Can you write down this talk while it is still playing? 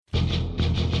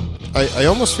I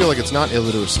almost feel like it's not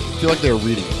illiteracy. I feel like they're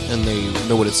reading it and they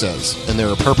know what it says and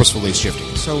they're purposefully shifting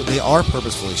it. So they are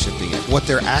purposefully shifting it. What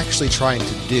they're actually trying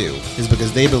to do is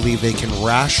because they believe they can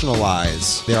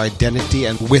rationalize their identity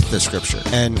and with the scripture.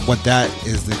 And what that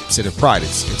is the sin of pride.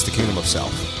 It's the kingdom of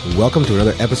self. Welcome to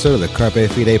another episode of the Carpe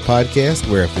Fide podcast,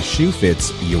 where if the shoe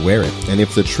fits, you wear it. And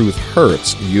if the truth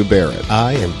hurts, you bear it.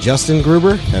 I am Justin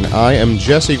Gruber, And I am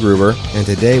Jesse Gruber. and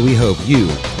today we hope you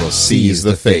will Seize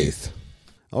the faith.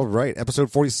 All right,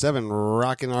 episode 47,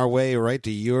 rocking our way right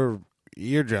to your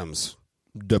eardrums.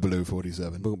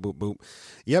 0047. Boom, boom, boom.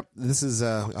 Yep, this is,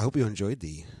 I hope you enjoyed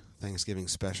the Thanksgiving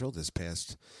special this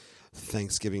past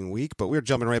Thanksgiving week, but we're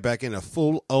jumping right back into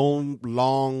full-on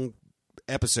long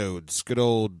episodes. Good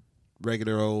old,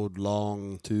 regular old,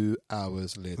 long. 2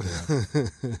 hours later.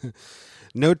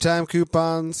 No time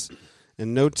coupons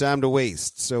and no time to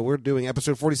waste. So we're doing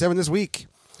episode 47 this week.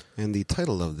 And the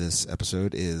title of this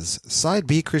episode is Side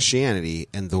B Christianity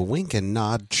and the Wink and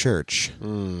Nod Church.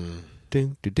 Dun,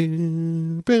 dun,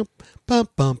 dun, bum, bum,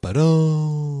 bum,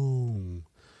 ba-dum.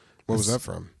 What was that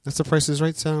from? That's the Price is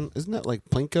Right sound. Isn't that like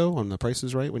Plinko on the Price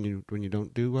is Right when you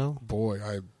don't do well? Boy,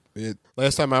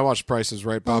 last time I watched Price is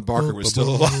Right, Bob Barker was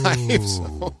still alive.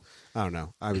 So. I don't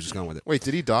know. I was just going with it. Wait,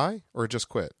 did he die or just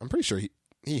quit? I'm pretty sure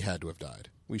he had to have died.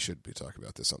 We should be talking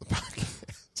about this on the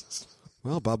podcast.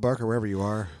 Well, Bob Barker, wherever you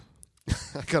are.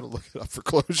 I got to look it up for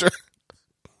closure.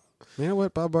 You know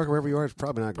what? Bob Barker, wherever you are, is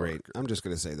probably not great. I'm just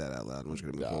going to say that out loud. We're just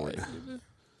going to move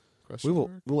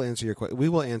forward. We'll answer your question. We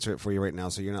will answer it for you right now,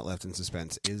 so you're not left in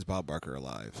suspense. Is Bob Barker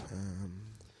alive?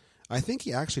 I think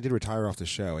he actually did retire off the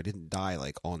show. I didn't die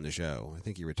like on the show. I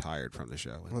think he retired from the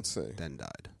show. And Let's see. Then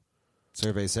died.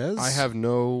 Survey says I have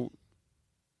no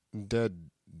dead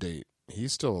date.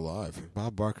 He's still alive.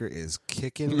 Bob Barker is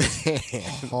kicking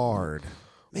hard.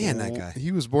 Man, that guy.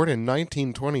 He was born in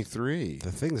 1923.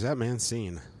 The things that man's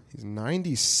seen. He's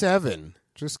 97.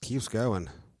 Just keeps going.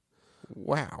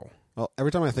 Wow. Well,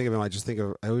 every time I think of him, I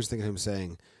always think of him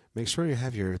saying, "Make sure you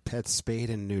have your pets spayed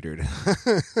and neutered."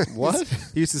 What?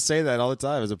 He used to say that all the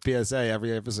time as a PSA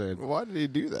every episode. Why did he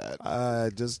do that?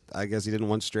 I guess he didn't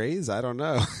want strays. I don't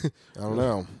know. I don't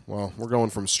know. Well, we're going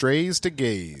from strays to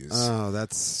gays. Oh,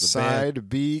 that's Side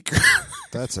B.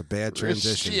 That's a bad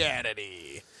transition.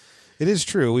 Christianity. It is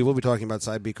true. We will be talking about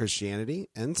Side B Christianity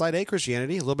and Side A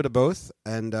Christianity, a little bit of both.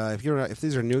 And if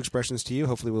these are new expressions to you,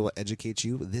 hopefully we will educate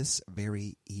you this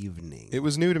very evening. It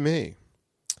was new to me.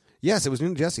 Yes, it was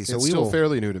new to Jesse. So it's still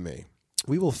fairly new to me.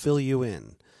 We will fill you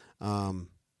in. Now,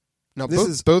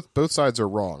 both sides are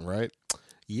wrong, right?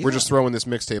 Yeah. We're just throwing this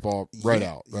mixtape all right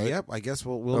out, right? Yep. I guess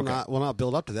we'll not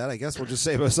build up to that. I guess we'll just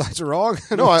say both sides are wrong.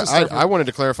 No, I wanted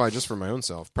to clarify just for my own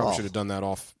self. Probably should have done that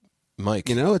off mic.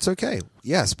 You know, it's okay.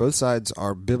 Yes, both sides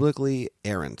are biblically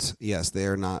errant. Yes,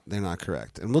 they're not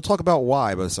correct. And we'll talk about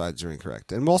why both sides are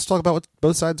incorrect. And we'll also talk about what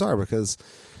both sides are because,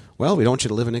 well, we don't want you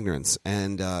to live in ignorance.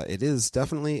 And it is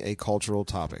definitely a cultural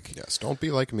topic. Yes, don't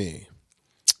be like me.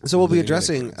 So we'll be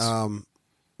addressing,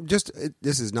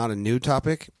 this is not a new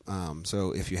topic.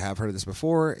 So if you have heard of this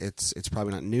before, it's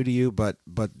probably not new to you, but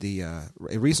a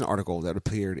recent article that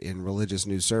appeared in Religious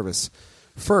News Service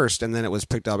first, and then it was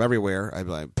picked up everywhere.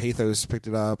 Pathos picked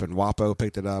it up, and WAPO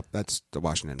picked it up. That's the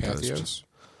Washington Post.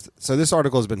 So this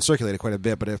article has been circulated quite a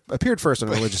bit, but it appeared first on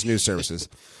Religious News Services.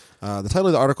 The title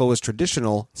of the article was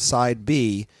Traditional Side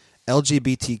B,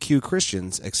 LGBTQ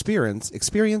Christians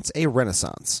Experience a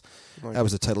Renaissance. That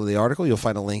was the title of the article. You'll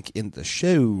find a link in the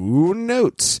show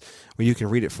notes where you can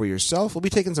read it for yourself. We'll be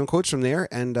taking some quotes from there,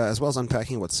 and as well as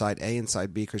unpacking what Side A and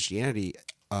Side B Christianity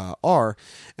are,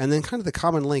 and then kind of the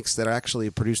common links that actually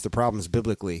produce the problems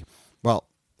biblically. Well,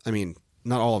 I mean,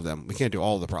 not all of them. We can't do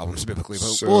all of the problems biblically,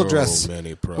 but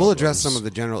we'll address some of the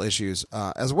general issues,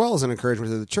 as well as an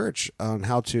encouragement to the church on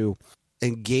how to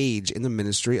engage in the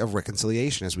ministry of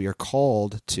reconciliation as we are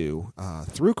called to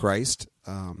through Christ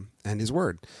and His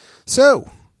Word.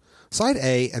 So, Side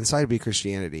A and Side B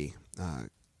Christianity,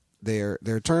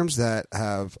 they're terms that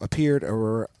have appeared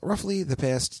over roughly the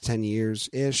past 10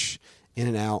 years-ish, in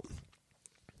and out.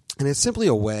 And it's simply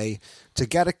a way to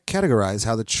categorize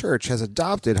how the church has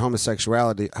adopted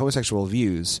homosexual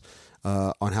views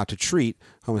on how to treat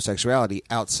homosexuality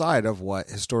outside of what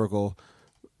historical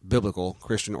biblical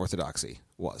Christian orthodoxy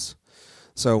was.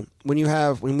 So when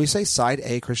we say Side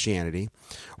A Christianity,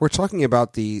 we're talking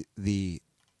about the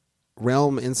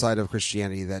realm inside of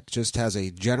Christianity that just has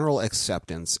a general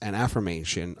acceptance and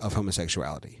affirmation of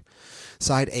homosexuality.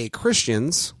 Side A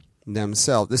Christians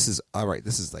themselves, this is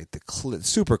like the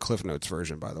super Cliff Notes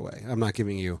version, by the way. I'm not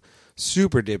giving you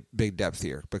super big depth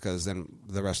here because then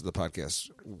the rest of the podcast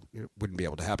wouldn't be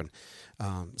able to happen.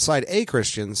 Side A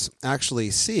Christians actually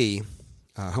see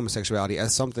homosexuality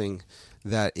as something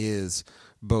that is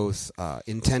both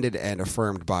intended and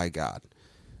affirmed by God.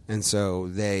 And so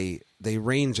they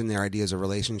range in their ideas of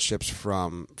relationships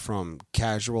from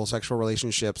casual sexual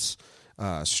relationships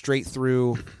straight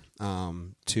through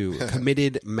to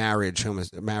committed married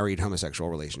homosexual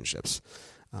relationships,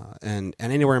 and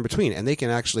anywhere in between. And they can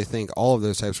actually think all of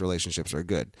those types of relationships are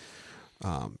good.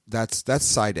 That's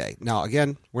side A. Now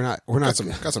again, we're not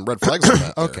got some red flags on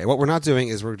that. Okay, what we're not doing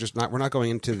is we're not going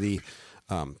into the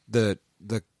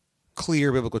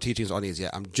clear biblical teachings on these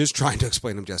yet. I'm just trying to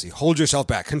explain them, Jesse. Hold yourself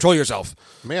back. Control yourself.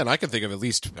 Man, I can think of at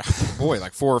least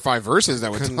like 4 or 5 verses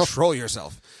that would control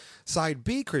yourself. Side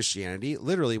B Christianity,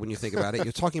 literally, when you think about it,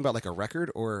 you're talking about like a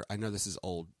record, or I know this is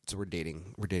old, so we're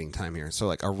dating time here. So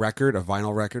like a record, a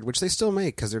vinyl record, which they still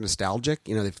make because they're nostalgic.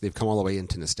 You know, they've come all the way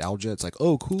into nostalgia. It's like,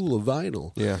 oh, cool, a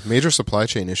vinyl. Yeah, major supply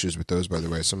chain issues with those, by the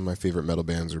way. Some of my favorite metal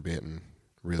bands are getting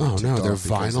really. Oh no, their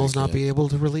vinyls not be able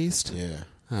to released. Yeah.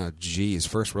 Oh, geez,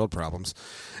 first world problems.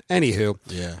 Anywho,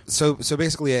 yeah. So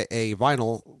basically, a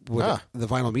vinyl, the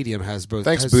vinyl medium has both.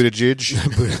 Thanks, Buttigieg.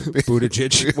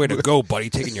 Buttigieg, way to go, buddy,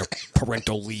 taking your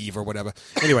parental leave or whatever.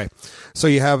 Anyway, so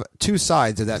you have two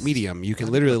sides of that medium. You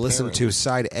can literally listen to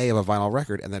side A of a vinyl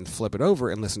record and then flip it over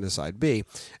and listen to side B,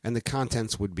 and the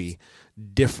contents would be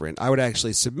different. I would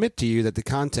actually submit to you that the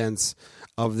contents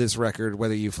of this record,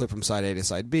 whether you flip from side A to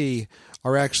side B,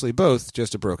 are actually both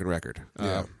just a broken record.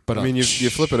 Yeah. But I mean, you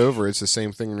flip it over, it's the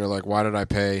same thing, and you're like, why did I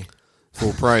pay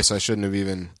full price? I shouldn't have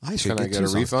even. Can I get a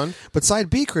refund? But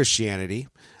side B Christianity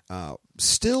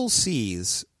still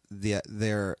sees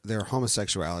their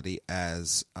homosexuality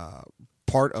as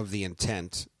part of the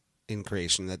intent in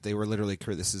creation, that they were literally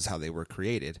this is how they were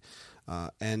created,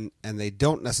 and they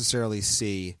don't necessarily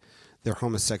see their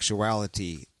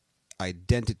homosexuality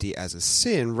identity as a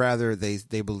sin. Rather,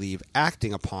 they believe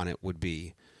acting upon it would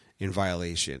be in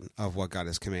violation of what God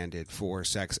has commanded for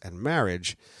sex and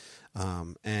marriage,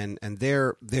 and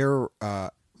their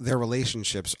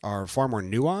relationships are far more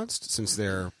nuanced, since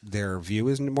their view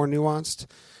is more nuanced.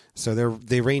 So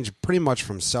they range pretty much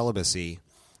from celibacy,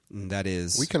 that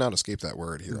is, we cannot escape that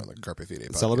word here on the Carpe Fide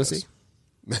podcast. Celibacy.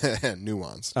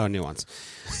 Nuance. Oh, nuance.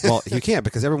 Well, you can't,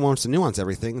 because everyone wants to nuance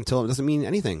everything until it doesn't mean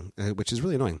anything, which is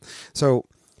really annoying. So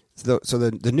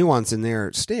the nuance in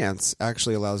their stance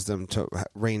actually allows them to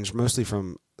range mostly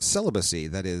from celibacy,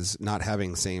 that is, not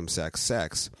having same-sex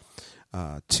sex,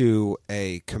 to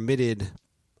a committed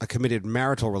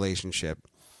marital relationship,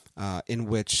 in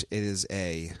which it is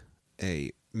a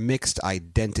mixed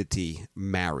identity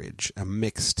marriage,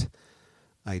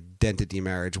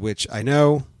 which I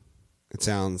know. It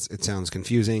sounds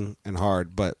confusing and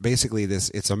hard, but basically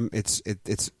it's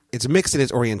mixed in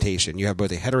its orientation. You have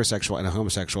both a heterosexual and a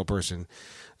homosexual person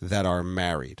that are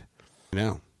married. You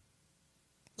know,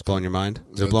 it's blowing your mind.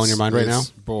 Is it blowing your mind right now?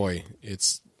 Boy,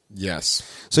 it's yes.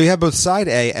 So you have both side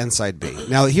A and side B.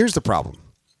 Now here's the problem.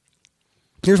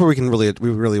 Here's where we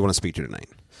really want to speak to tonight.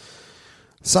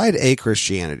 Side A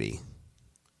Christianity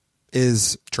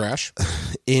is trash,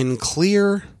 in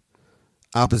clear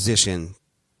opposition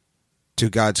to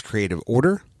God's creative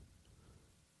order,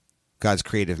 God's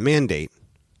creative mandate,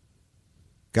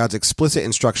 God's explicit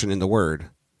instruction in the Word,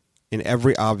 in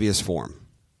every obvious form.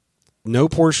 No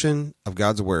portion of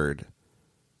God's Word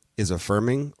is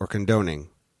affirming or condoning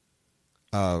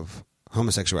of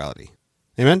homosexuality.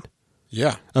 Amen?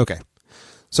 Yeah. Okay.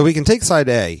 So we can take side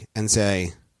A and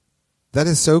say, that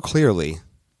is so clearly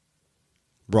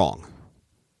wrong,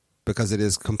 because it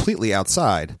is completely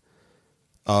outside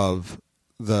of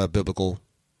the biblical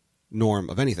norm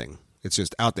of anything. It's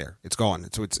just out there. It's gone.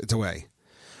 It's away.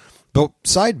 But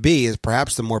side B is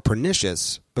perhaps the more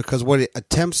pernicious, because what it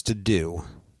attempts to do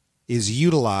is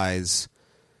utilize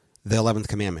the 11th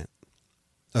commandment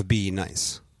of be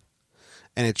nice.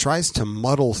 And it tries to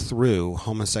muddle through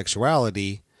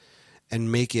homosexuality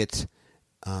and make it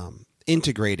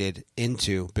integrated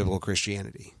into biblical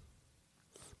Christianity.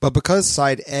 But because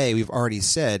side A, we've already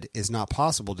said, is not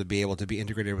possible to be able to be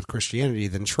integrated with Christianity,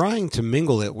 then trying to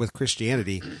mingle it with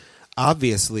Christianity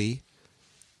obviously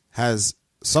has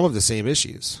some of the same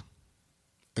issues.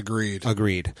 Agreed.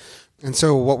 And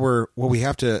so what we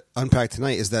have to unpack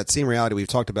tonight is that same reality we've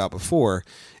talked about before,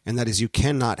 and that is you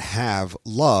cannot have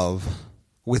love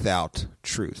without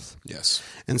truth. Yes.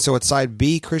 And so what side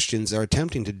B Christians are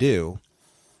attempting to do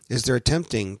is they're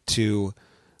attempting to,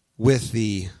 with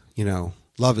the,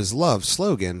 love is love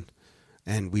slogan,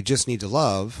 and we just need to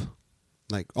love,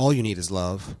 like all you need is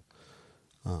love,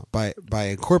 by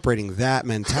incorporating that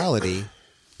mentality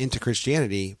into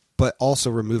Christianity, but also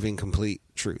removing complete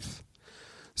truth.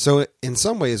 So in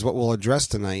some ways, what we'll address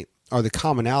tonight are the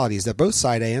commonalities that both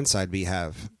side A and side B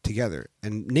have together.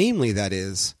 And namely, that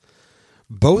is,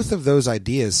 both of those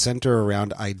ideas center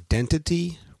around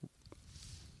identity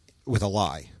with a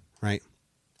lie, right?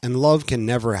 And love can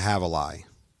never have a lie.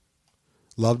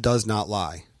 Love does not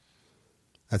lie.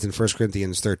 That's in 1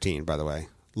 Corinthians 13, by the way.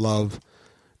 Love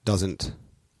doesn't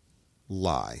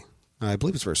lie. I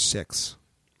believe it's verse 6.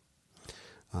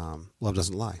 Love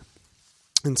doesn't lie.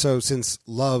 And so since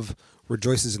love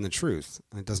rejoices in the truth,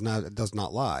 and it does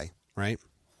not lie, right?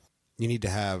 You need to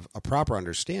have a proper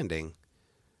understanding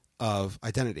of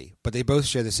identity. But they both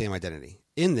share the same identity.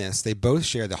 In this, they both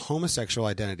share the homosexual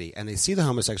identity, and they see the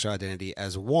homosexual identity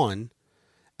as one,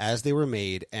 as they were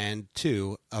made, and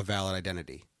two, a valid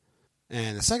identity.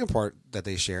 And the second part that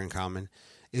they share in common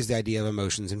is the idea of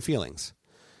emotions and feelings.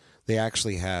 They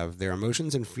actually have their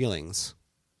emotions and feelings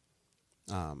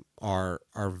are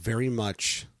very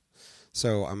much.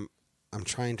 So I'm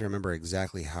trying to remember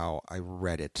exactly how I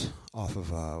read it off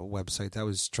of a website that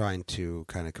was trying to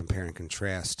kind of compare and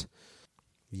contrast.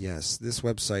 Yes, this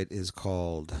website is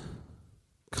called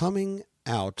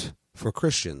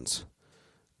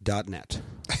comingoutforchristians.net.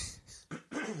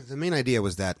 The main idea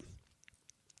was that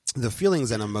the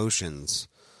feelings and emotions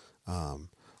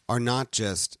are not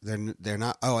just they're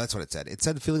not. Oh, that's what it said. It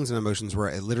said feelings and emotions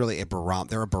were literally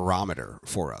they're a barometer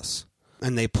for us,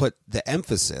 and they put the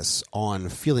emphasis on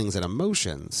feelings and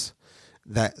emotions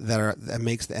that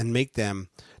make them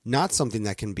not something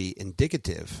that can be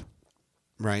indicative,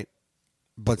 right?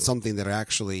 But something that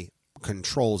actually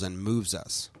controls and moves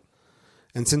us.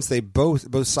 And since they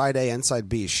both side A and side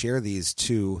B share these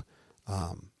two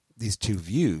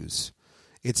views,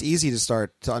 it's easy to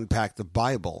start to unpack the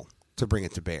Bible to bring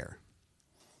it to bear.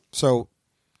 So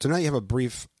tonight you have a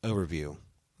brief overview.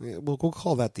 We'll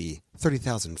call that the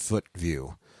 30,000-foot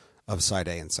view of side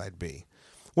A and side B.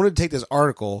 I wanted to take this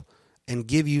article and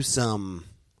give you some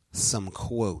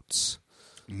quotes.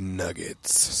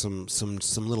 Nuggets. Some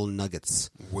little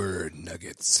nuggets. Word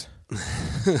nuggets.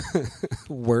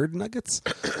 Word nuggets?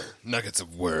 Nuggets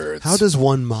of words. How does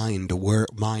one mine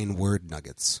word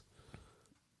nuggets?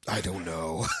 I don't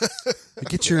know. You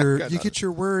get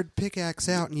your word pickaxe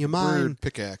out and you mine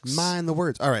the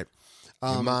words. All right.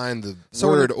 You mine the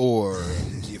word ore.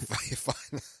 And you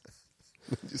find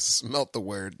you smelt the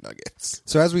word nuggets.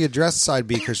 So as we address side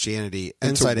B Christianity and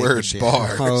Into side A word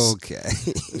Christianity, bars. okay,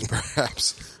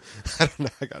 Perhaps. I don't know.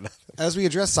 I got nothing. As we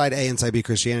address side A and side B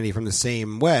Christianity from the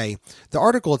same way, the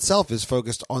article itself is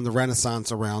focused on the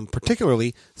Renaissance around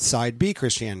particularly side B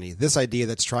Christianity. This idea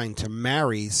that's trying to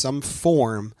marry some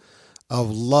form of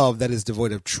love that is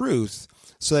devoid of truth,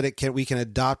 so that we can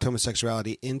adopt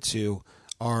homosexuality into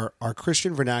our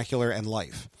Christian vernacular and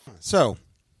life. So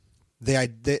they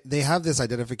have this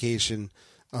identification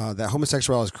that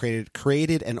homosexuality is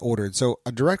created and ordered. So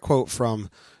a direct quote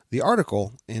from the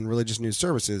article in Religious News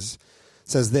Services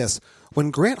says this: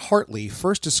 when Grant Hartley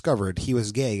first discovered he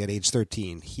was gay at age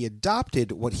 13, he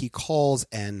adopted what he calls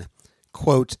an,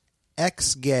 quote,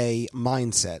 ex-gay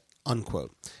mindset,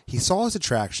 unquote. He saw his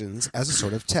attractions as a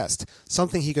sort of test,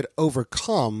 something he could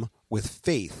overcome with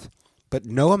faith, but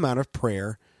no amount of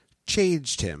prayer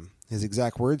changed him. His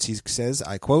exact words, he says,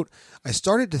 I quote, I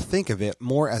started to think of it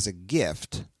more as a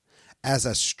gift, as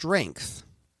a strength,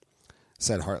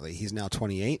 said Hartley. He's now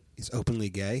 28. He's openly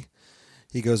gay.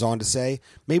 He goes on to say,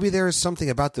 maybe there is something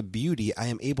about the beauty I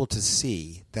am able to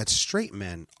see that straight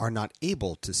men are not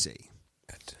able to see.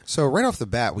 So right off the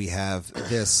bat, we have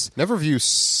this. Never view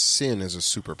sin as a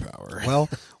superpower.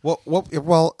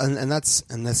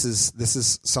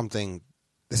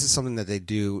 This is something that they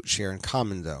do share in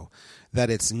common, though, that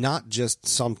it's not just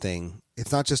something.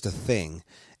 It's not just a thing.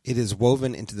 It is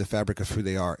woven into the fabric of who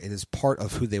they are. It is part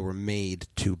of who they were made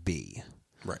to be.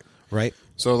 Right. Right.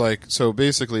 So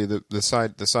basically, the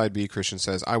side B Christian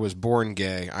says, I was born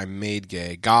gay. I'm made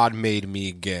gay. God made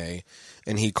me gay,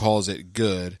 and He calls it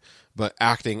good. But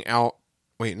acting out.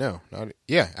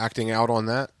 Acting out on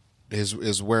that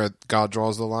is where God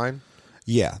draws the line.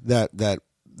 Yeah, that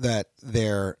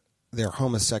their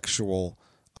homosexual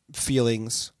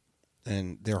feelings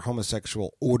and their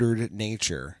homosexual ordered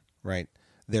nature, right?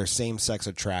 Their same-sex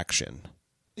attraction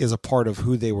is a part of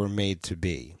who they were made to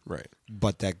be. Right.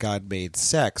 But that God made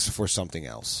sex for something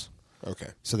else.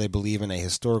 Okay. So they believe in a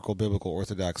historical, biblical,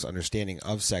 orthodox understanding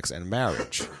of sex and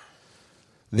marriage.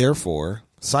 Therefore,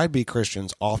 side B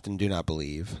Christians often do not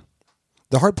believe.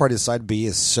 The hard part is side B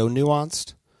is so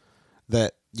nuanced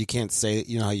that you can't say,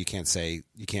 you know how you can't say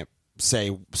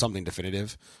something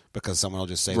definitive because someone will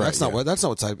just say, right, that's not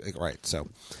what side, right.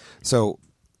 So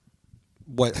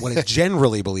what it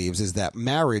generally believes is that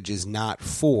marriage is not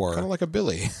for Kind of like a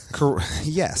Billy.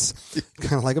 yes,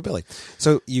 kind of like a Billy.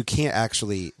 So you can't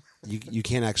actually you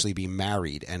can't actually be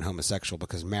married and homosexual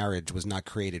because marriage was not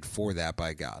created for that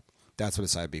by God. That's what a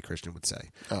side B Christian would say.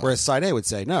 Whereas side A would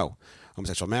say, no,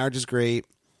 homosexual marriage is great.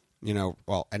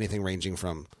 Well, anything ranging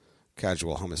from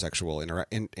casual homosexual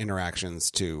interactions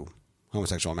to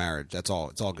homosexual marriage. It's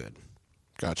all good.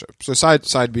 Gotcha. So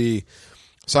side B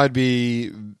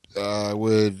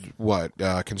would what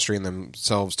constrain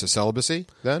themselves to celibacy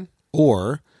then,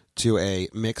 or to a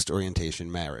mixed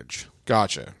orientation marriage.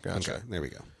 Gotcha. Okay, there we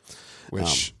go.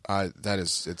 Which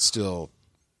it's still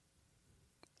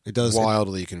it does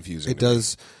wildly confusing. It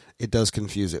does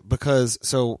confuse it because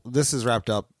so this is wrapped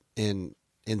up in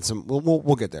some.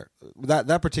 We'll get there.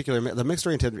 That particular the mixed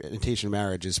orientation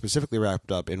marriage is specifically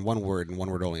wrapped up in one word and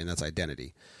one word only, and that's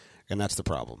identity. And that's the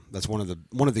problem. That's one of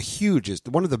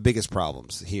the biggest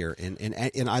problems here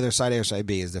in either side A or side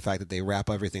B is the fact that they wrap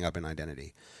everything up in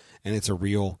identity, and it's a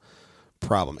real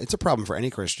problem. It's a problem for any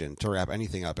Christian to wrap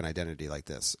anything up in identity like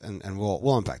this, and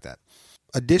we'll unpack that.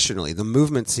 Additionally, the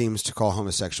movement seems to call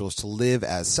homosexuals to live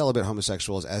as celibate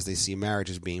homosexuals as they see marriage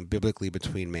as being biblically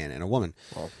between man and a woman.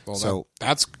 Well, so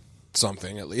that's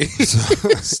something at least.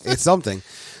 It's something.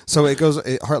 So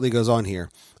Hartley goes on here.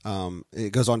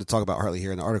 It goes on to talk about Hartley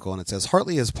here in the article, and it says,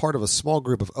 Hartley is part of a small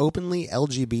group of openly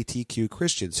LGBTQ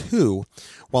Christians who,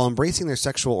 while embracing their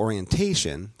sexual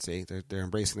orientation, they're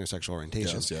embracing their sexual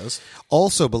orientation, yes,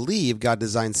 also believe God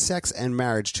designed sex and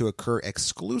marriage to occur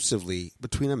exclusively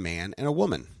between a man and a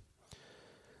woman.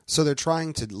 So they're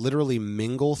trying to literally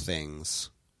mingle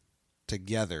things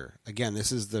together. Again,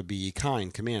 this is the be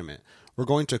kind commandment. We're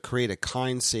going to create a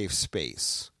kind, safe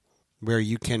space where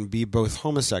you can be both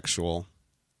homosexual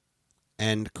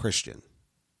and Christian.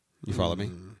 You follow me?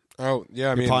 Oh,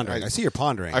 yeah. You're pondering. I see you're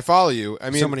pondering. I follow you.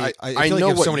 I mean, I know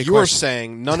like what you're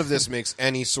saying. None of this makes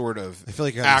any sort of I feel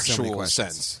like you're having so many actual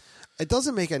questions. sense. It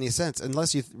doesn't make any sense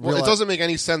unless you realize... Well, it doesn't make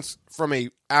any sense from a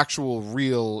actual,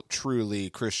 real, truly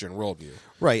Christian worldview.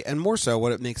 Right, and more so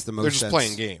what it makes the most sense... They're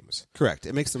just playing games. Correct.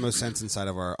 It makes the most sense inside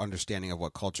of our understanding of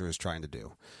what culture is trying to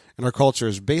do. And our culture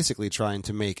is basically trying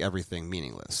to make everything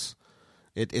meaningless.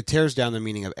 It tears down the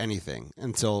meaning of anything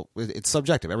until it's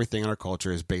subjective. Everything in our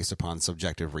culture is based upon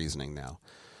subjective reasoning now.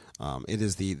 It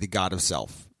is the God of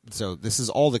self. So this is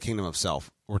all the kingdom of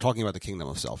self. We're talking about the kingdom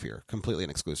of self here, completely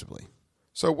and exclusively.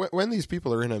 So when these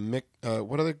people are in a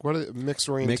mixed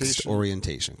orientation? Mixed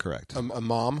orientation, correct.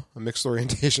 A mixed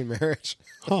orientation marriage.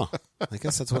 Huh. I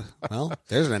guess that's what. Well,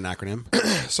 there's an acronym.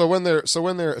 So when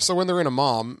they're in a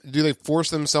mom, do they force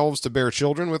themselves to bear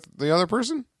children with the other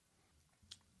person?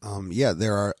 Yeah,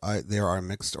 there are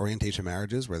mixed orientation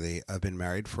marriages where they have been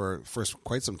married for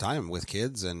quite some time with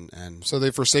kids and so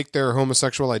they forsake their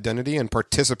homosexual identity and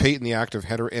participate in the act of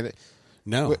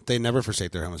No, they never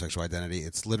forsake their homosexual identity.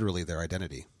 It's literally their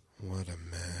identity. What a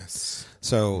mess.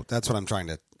 So that's what I'm trying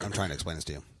to explain this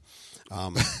to you.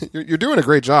 You're doing a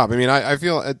great job. I mean, I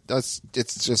feel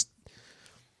it's just.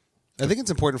 I think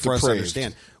it's important for us to Depraved.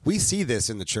 understand. We see this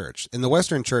in the church. In the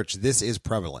Western church, this is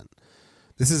prevalent.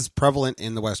 This is prevalent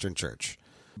in the Western church,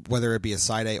 whether it be a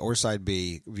side A or side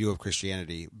B view of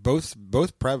Christianity. Both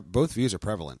views are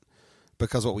prevalent,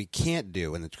 because what we can't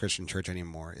do in the Christian church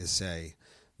anymore is say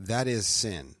that is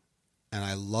sin, and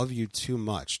I love you too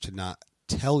much to not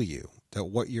tell you that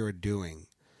what you're doing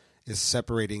is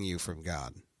separating you from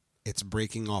God. It's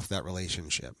breaking off that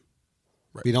relationship.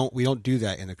 Right. We don't do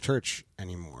that in the church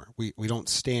anymore. We don't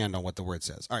stand on what the word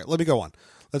says. All right, let me go on.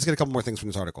 Let's get a couple more things from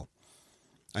this article.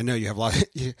 I know you have a lot.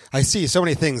 I see so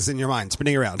many things in your mind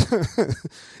spinning around.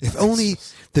 If only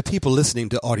the people listening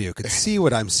to audio could see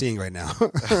what I'm seeing right now.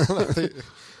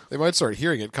 They might start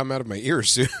hearing it come out of my ears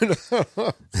soon.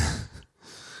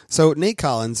 So Nate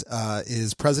Collins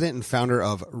is president and founder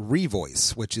of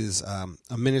Revoice, which is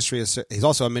a ministry. He's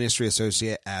also a ministry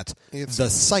associate at the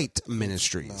Sight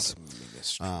Ministries.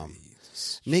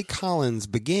 Nate Collins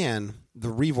began the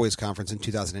Revoice conference in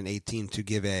 2018 to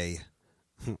give a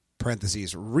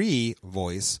parentheses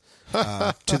re-voice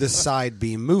to the Side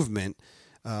B movement,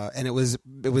 and it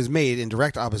was made in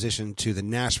direct opposition to the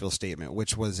Nashville Statement,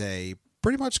 which was a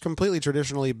pretty much completely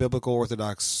traditionally biblical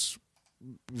Orthodox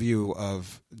view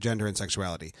of gender and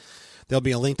sexuality. There'll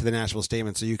be a link to the Nashville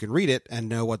Statement so you can read it and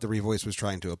know what the Revoice was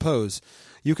trying to oppose.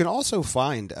 You can also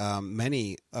find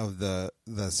many of the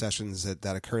sessions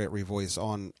that occurred at Revoice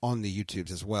on the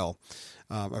YouTubes as well,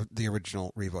 the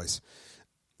original Revoice.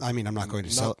 I mean, I'm not going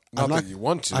to sell. Not that you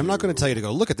want to. I'm not going to tell you to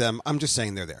go look at them. I'm just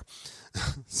saying they're there.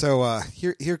 So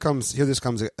here this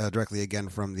comes directly again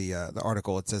from the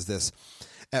article. It says this: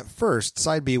 At first,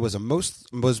 Side B was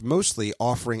mostly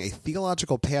offering a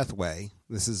theological pathway.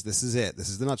 This is it. This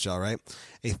is the nutshell, right?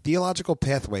 A theological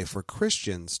pathway for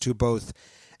Christians to both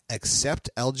accept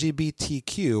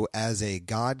LGBTQ as a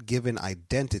God-given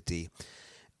identity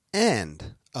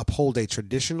and uphold a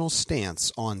traditional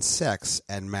stance on sex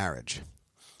and marriage.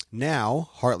 Now,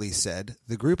 Hartley said,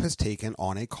 the group has taken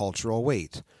on a cultural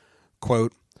weight.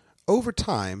 Quote, over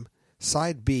time,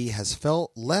 Side B has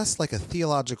felt less like a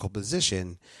theological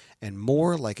position and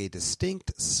more like a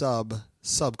distinct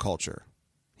subculture,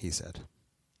 he said.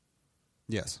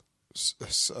 Yes.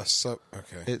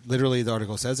 Okay. It literally, the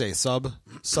article says, a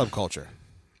subculture.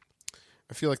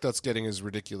 I feel like that's getting as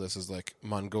ridiculous as like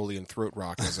Mongolian throat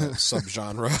rock as a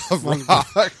subgenre of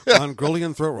rock.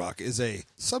 Mongolian throat rock is a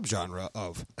subgenre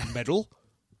of metal,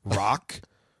 rock,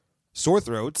 sore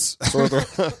throats,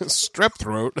 strep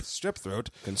throat.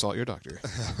 Consult your doctor.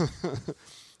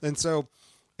 And so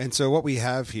what we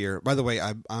have here. By the way,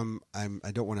 I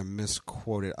don't want to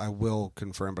misquote it. I will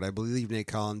confirm, but I believe Nate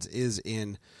Collins is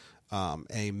in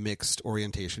a mixed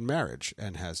orientation marriage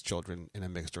and has children in a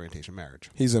mixed orientation marriage.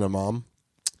 He's in a mom.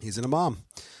 He's in a mom,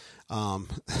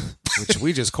 which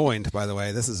we just coined. By the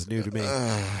way, this is new to me.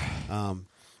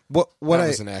 What that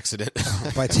was an accident.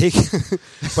 by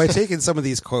taking some of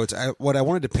these quotes, what I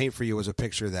wanted to paint for you was a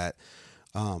picture that,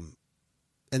 and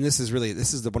this is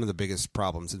one of the biggest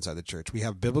problems inside the church. We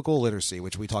have biblical illiteracy,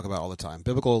 which we talk about all the time.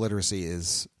 Biblical illiteracy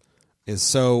is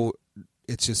so,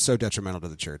 it's just so detrimental to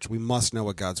the church. We must know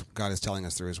what God is telling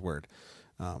us through His Word.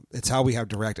 It's how we have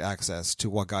direct access to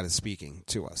what God is speaking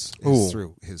to us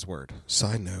through His Word.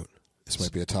 Side note: this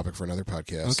might be a topic for another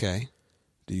podcast. Okay.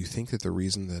 Do you think that the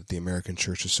reason that the American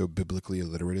church is so biblically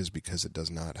illiterate is because it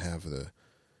does not have the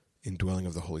indwelling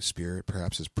of the Holy Spirit,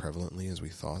 perhaps as prevalently as we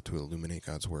thought, to illuminate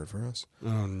God's Word for us?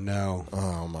 Oh, no.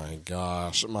 Oh, my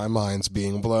gosh. My mind's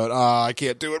being blown. I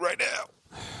can't do it right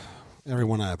now.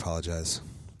 Everyone, I apologize.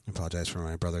 I apologize for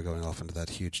my brother going off into that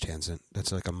huge tangent.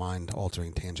 That's like a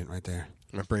mind-altering tangent right there.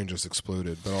 My brain just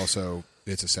exploded, but also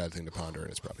it's a sad thing to ponder, and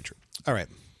it's probably true. All right.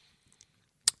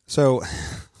 So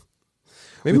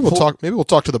maybe we'll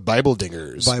talk to the Bible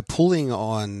dingers by pulling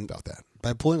on about that.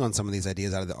 By pulling on some of these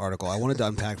ideas out of the article, I wanted to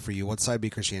unpack for you what Side B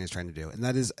Christianity is trying to do, and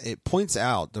that is it points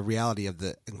out the reality of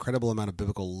the incredible amount of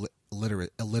biblical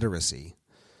illiteracy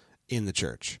in the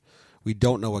church. We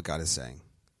don't know what God is saying.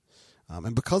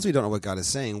 And because we don't know what God is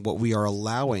saying, what we are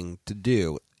allowing to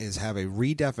do is have a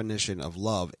redefinition of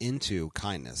love into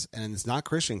kindness. And it's not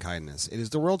Christian kindness. It is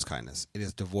the world's kindness. It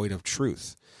is devoid of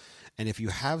truth. And if you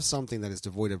have something that is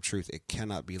devoid of truth, it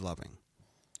cannot be loving.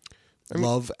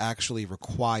 Love actually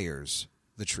requires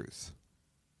the truth.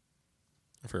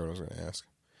 I forgot what I was going to ask.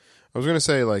 I was going to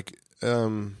say, like,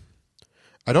 I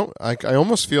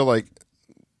almost feel like,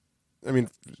 I mean,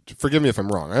 forgive me if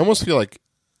I'm wrong. I almost feel like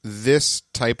this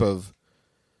type of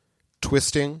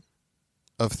twisting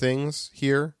of things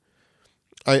here,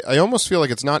 I almost feel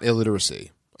like it's not illiteracy.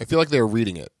 I feel like they're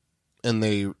reading it and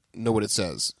they know what it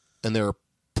says and they're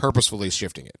purposefully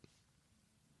shifting it.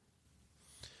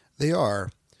 They are,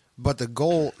 but the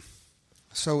goal,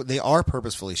 so they are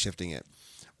purposefully shifting it.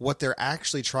 What they're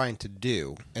actually trying to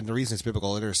do, and the reason it's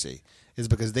biblical literacy, is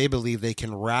because they believe they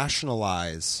can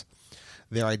rationalize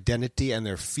their identity and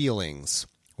their feelings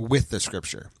with the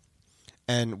Scripture.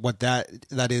 And what that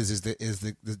is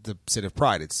the sin of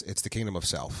pride. It's the kingdom of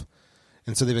self.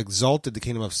 And so they've exalted the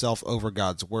kingdom of self over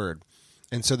God's word.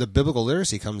 And so the biblical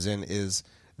literacy comes in is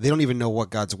they don't even know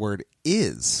what God's word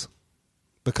is,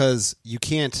 because you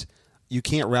can't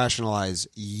rationalize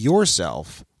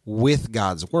yourself with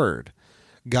God's word.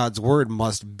 God's word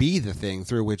must be the thing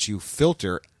through which you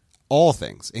filter all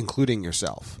things, including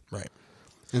yourself. Right.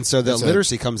 And so the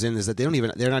literacy comes in is that they're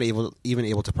not even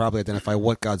able to probably identify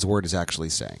what God's word is actually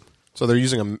saying. So they're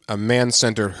using a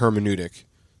man-centered hermeneutic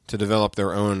to develop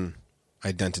their own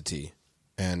identity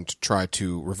and try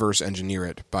to reverse engineer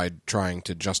it by trying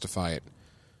to justify it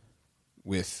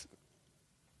with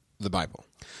the Bible.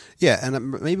 Yeah,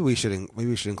 and maybe we should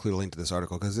include a link to this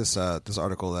article, because this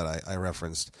article that I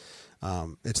referenced,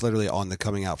 it's literally on the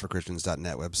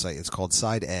comingoutforchristians.net website. It's called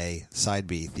Side A, Side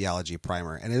B, Theology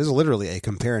Primer, and it is literally a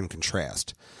compare and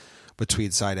contrast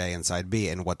between Side A and Side B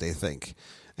and what they think.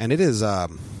 And it is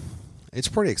it's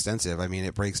pretty extensive. I mean,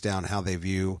 it breaks down how they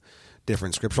view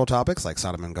different scriptural topics like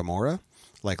Sodom and Gomorrah,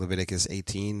 like Leviticus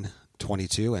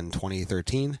 18:22 and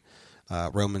 20:13.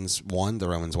 Romans 1, the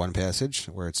Romans 1 passage,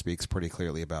 where it speaks pretty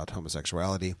clearly about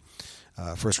homosexuality.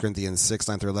 1 Corinthians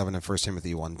 6:9-11 and 1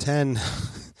 Timothy 1:10.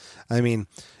 I mean,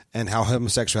 and how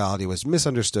homosexuality was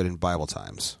misunderstood in Bible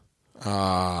times.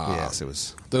 Yes, it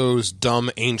was. Those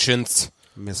dumb ancients.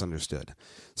 Misunderstood.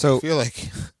 So I feel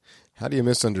like How do you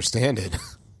misunderstand it?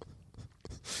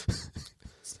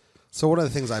 So one of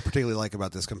the things I particularly like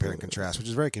about this compare and contrast, which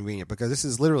is very convenient, because this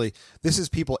is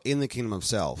people in the kingdom of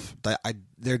self.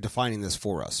 They're defining this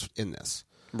for us in this.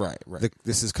 Right.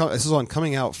 This is on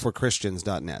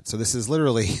comingoutforchristians.net. So this is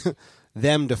literally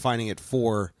them defining it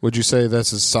for. Would you say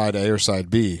this is side A or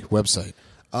side B website?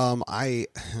 I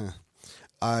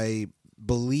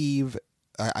believe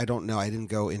I don't know. I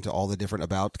didn't go into all the different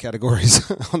about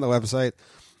categories on the website.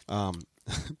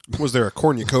 Was there a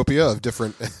cornucopia of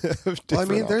different? Well, I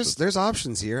mean, options? there's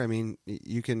options here. I mean,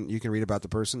 you can read about the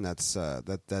person that's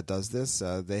that does this.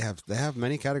 They have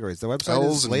many categories. The website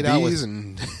L's is laid and out B's with.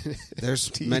 and There's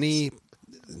T's. many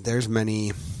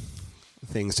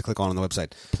things to click on the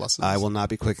website. Pluses. I will not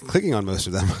be clicking on most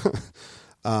of them.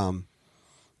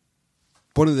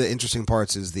 One of the interesting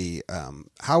parts is the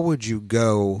how would you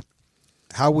go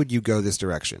this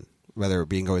direction, whether it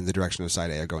being going the direction of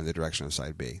side A or going the direction of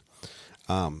side B.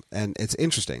 And it's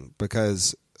interesting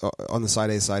because on the side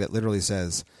A side, it literally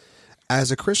says, as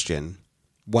a Christian,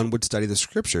 one would study the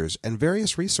scriptures and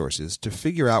various resources to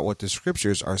figure out what the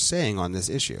scriptures are saying on this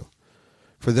issue.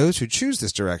 For those who choose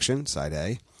this direction, side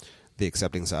A, the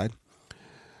accepting side,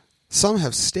 some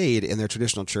have stayed in their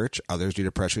traditional church, others due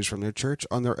to pressures from their church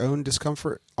on their own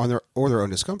discomfort, their own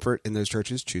discomfort in those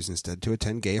churches choose instead to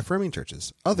attend gay affirming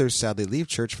churches. Others sadly leave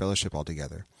church fellowship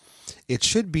altogether. It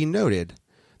should be noted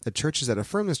that churches that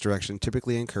affirm this direction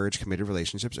typically encourage committed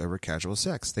relationships over casual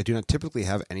sex. They do not typically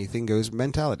have anything goes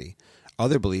mentality.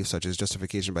 Other beliefs, such as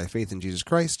justification by faith in Jesus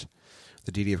Christ,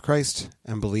 the deity of Christ,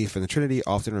 and belief in the Trinity,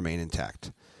 often remain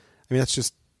intact. I mean,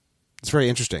 it's very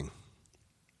interesting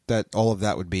that all of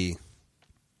that would be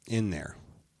in there.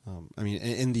 I mean,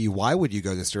 in the why would you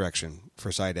go this direction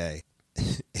for side A?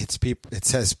 It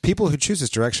says people who choose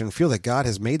this direction feel that God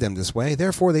has made them this way,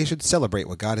 therefore they should celebrate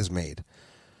what God has made.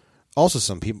 Also,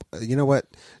 some people, you know what?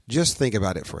 Just think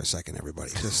about it for a second, everybody.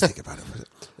 Just think about it for a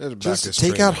second. Just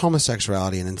take out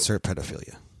homosexuality and insert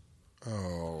pedophilia.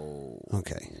 Oh,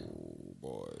 okay.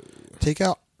 Boy. Take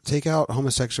out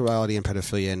homosexuality and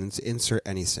pedophilia and insert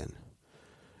any sin.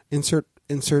 Insert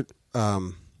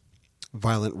violent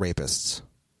rapists.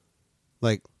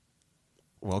 Like,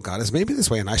 well, God has made me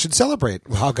this way, and I should celebrate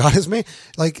how God has made.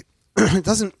 Like, it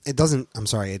doesn't. I'm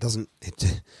sorry. It doesn't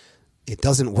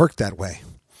work that way.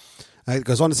 It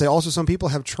goes on to say, also, some people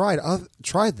have tried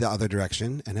the other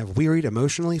direction and have wearied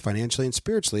emotionally, financially, and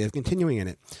spiritually of continuing in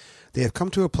it. They have come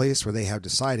to a place where they have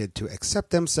decided to accept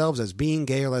themselves as being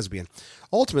gay or lesbian.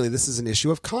 Ultimately, this is an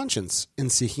issue of conscience in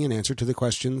seeking an answer to the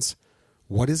questions,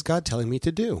 what is God telling me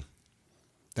to do?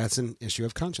 That's an issue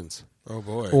of conscience. Oh,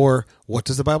 boy. Or, what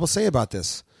does the Bible say about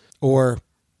this? Or,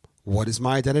 what is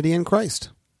my identity in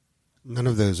Christ? None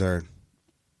of those are...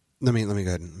 Let me go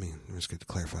ahead and... I'm just going to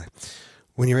clarify.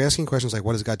 When you're asking questions like,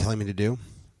 what is God telling me to do?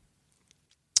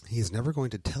 He's never going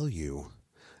to tell you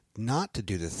not to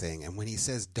do the thing. And when he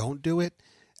says don't do it,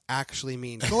 actually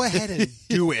mean go ahead and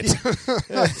do it.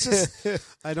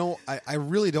 I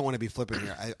really don't want to be flippant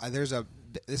here.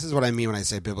 This is what I mean when I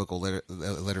say biblical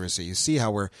literacy. You see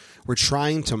how we're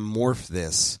trying to morph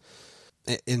this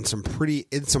in some pretty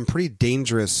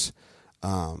dangerous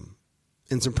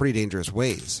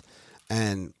ways.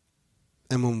 And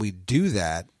when we do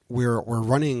that, we're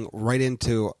running right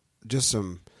into just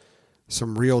some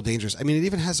real dangers. I mean, it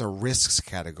even has a risks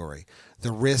category.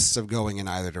 The risks of going in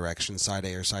either direction, side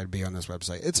A or side B on this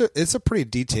website. It's a pretty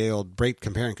detailed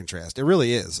compare and contrast. It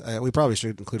really is. We probably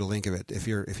should include a link of it if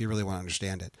you really want to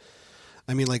understand it.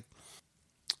 I mean, like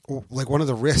one of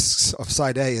the risks of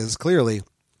side A is clearly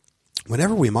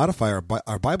whenever we modify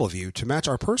our Bible view to match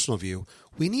our personal view,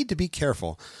 we need to be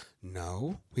careful.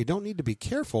 No, we don't need to be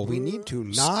careful. We need to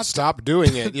not stop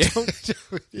doing it. Yeah.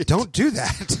 don't do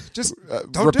that. Just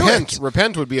don't repent. do it.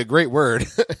 Repent would be a great word.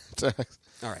 All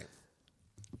right.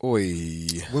 Oy.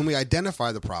 When we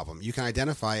identify the problem, you can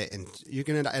identify it, and you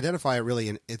can identify it really.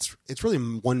 And it's really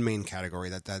one main category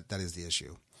that is the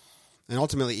issue. And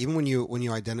ultimately, even when you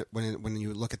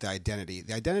look at the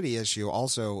identity issue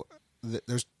also.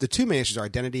 There's the two main issues are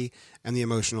identity and the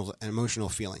emotional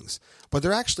feelings, but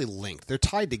they're actually linked. They're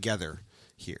tied together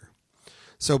here.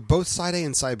 So both side A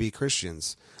and side B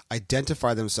Christians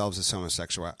identify themselves as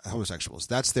homosexuals.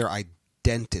 That's their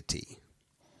identity.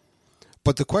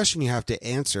 But the question you have to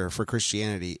answer for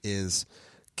Christianity is,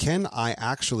 can I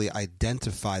actually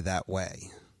identify that way?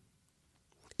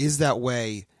 Is that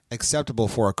way acceptable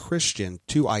for a Christian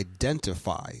to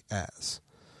identify as?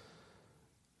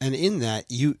 And in that,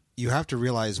 you have to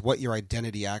realize what your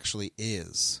identity actually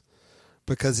is,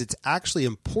 because it's actually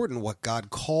important what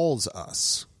God calls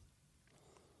us.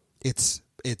 It's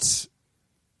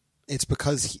it's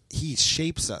because he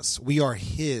shapes us. We are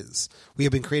his. We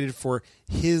have been created for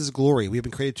his glory. We have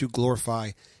been created to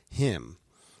glorify him.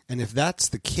 And if that's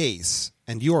the case,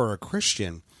 and you are a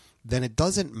Christian, then it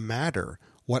doesn't matter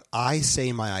what I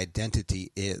say my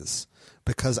identity is,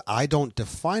 because I don't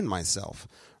define myself.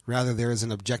 Rather, there is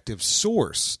an objective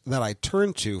source that I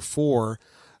turn to for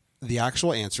the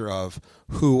actual answer of,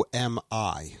 who am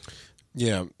I?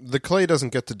 Yeah, the clay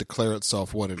doesn't get to declare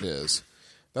itself what it is.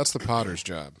 That's the potter's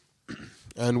job.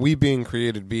 And we being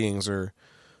created beings are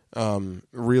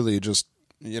really just,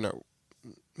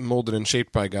 molded and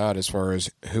shaped by God as far as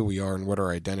who we are and what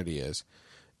our identity is.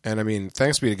 And I mean,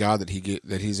 thanks be to God that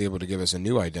he's able to give us a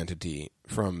new identity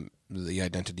from the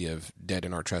identity of dead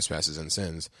in our trespasses and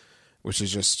sins, which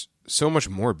is just so much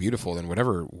more beautiful than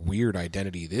whatever weird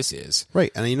identity this is.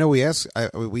 Right. And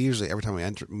we usually, every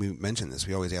time we mention this,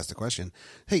 we always ask the question,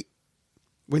 hey,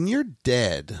 when you're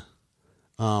dead,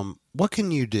 what can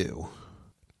you do?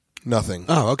 Nothing.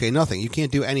 Oh, okay, nothing. You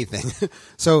can't do anything.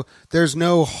 So there's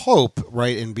no hope,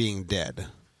 right, in being dead.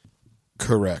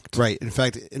 Correct. Right. In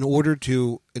fact, in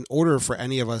order for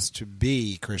any of us to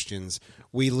be Christians,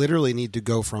 we literally need to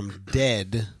go from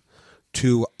dead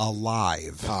to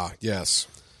alive. Ah, yes.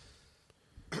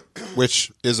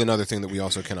 Which is another thing that we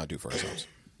also cannot do for ourselves.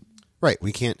 Right.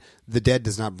 We can't. The dead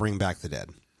does not bring back the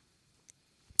dead.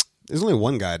 There's only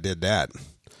one guy that did that.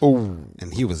 Oh.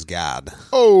 And he was God.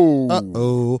 Oh.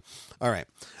 Uh-oh. All right.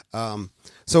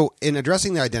 So in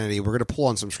addressing the identity, we're going to pull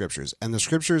on some scriptures. And the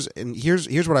scriptures, and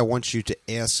here's what I want you to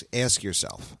ask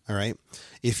yourself, all right?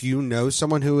 If you know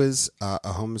someone who is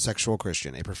a homosexual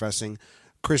Christian, a professing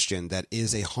Christian that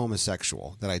is a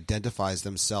homosexual, that identifies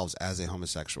themselves as a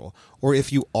homosexual, or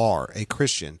if you are a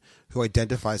Christian who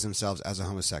identifies themselves as a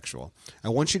homosexual, I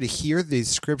want you to hear these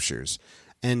scriptures,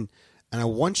 and I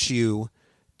want you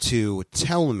to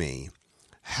tell me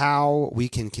how you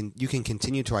can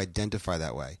continue to identify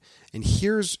that way. And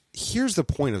here's the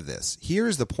point of this.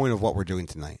 Here's the point of what we're doing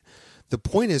tonight. The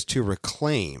point is to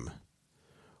reclaim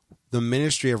the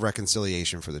ministry of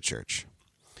reconciliation for the church.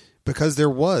 Because there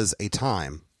was a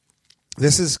time,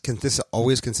 this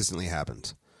always consistently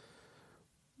happens.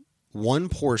 One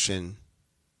portion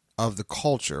of the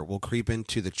culture will creep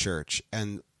into the church,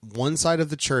 and one side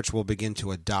of the church will begin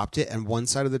to adopt it, and one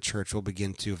side of the church will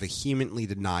begin to vehemently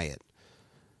deny it.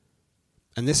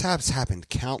 And this has happened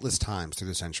countless times through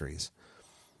the centuries.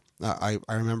 I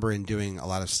remember in doing a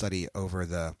lot of study over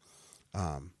the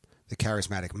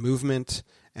charismatic movement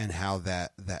and how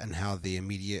the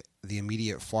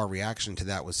immediate far reaction to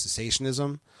that was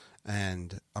cessationism.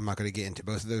 And I'm not going to get into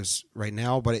both of those right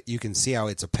now, but you can see how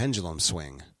it's a pendulum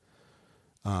swing.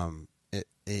 In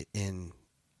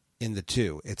the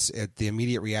two, the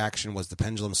immediate reaction was the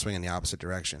pendulum swing in the opposite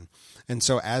direction. And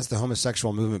so as the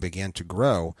homosexual movement began to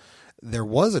grow, there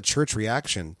was a church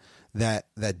reaction that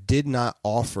did not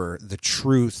offer the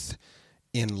truth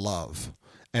in love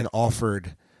and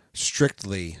offered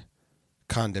strictly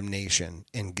condemnation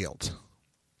and guilt.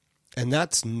 And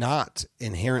that's not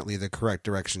inherently the correct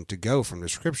direction to go from the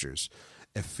scriptures.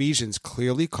 Ephesians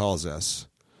clearly calls us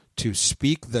to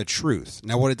speak the truth.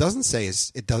 Now, what it doesn't say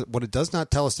is, what it does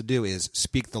not tell us to do is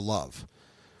speak the love.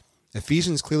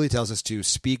 Ephesians clearly tells us to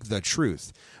speak the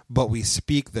truth, but we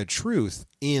speak the truth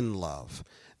in love.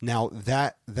 Now,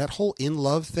 that whole in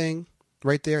love thing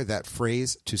right there, that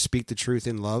phrase, to speak the truth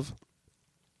in love,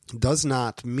 does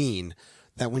not mean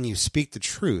that when you speak the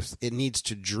truth, it needs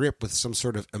to drip with some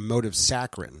sort of emotive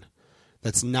saccharin.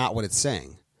 That's not what it's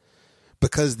saying.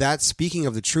 Because that speaking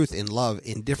of the truth in love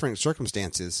in different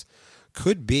circumstances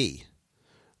could be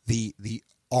the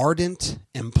ardent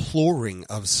imploring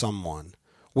of someone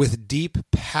with deep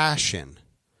passion.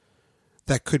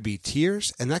 That could be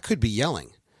tears, and that could be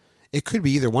yelling. It could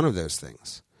be either one of those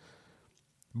things.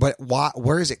 But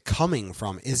where is it coming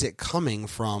from? Is it coming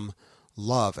from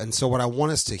love? And so what I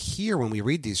want us to hear when we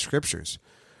read these scriptures,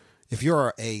 if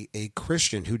you're a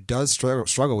Christian who does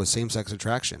struggle with same-sex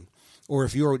attraction, or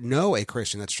if you know a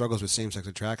Christian that struggles with same-sex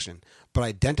attraction, but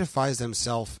identifies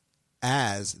themselves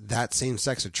as that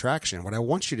same-sex attraction, what I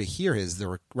want you to hear is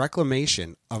the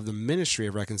reclamation of the ministry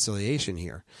of reconciliation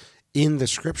here in the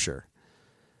scripture.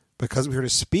 Because we are to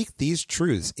speak these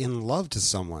truths in love to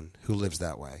someone who lives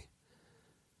that way.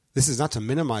 This is not to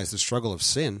minimize the struggle of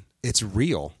sin. It's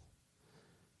real.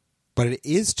 But it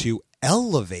is to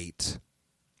elevate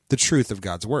the truth of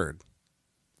God's word.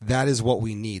 That is what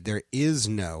we need. There is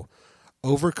no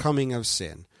overcoming of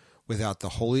sin without the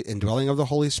holy indwelling of the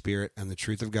Holy Spirit and the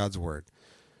truth of God's word.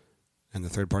 And the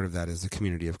third part of that is the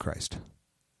community of Christ,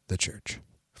 the church.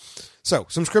 So,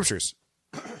 some scriptures,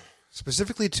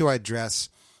 specifically to address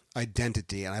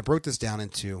identity, and I broke this down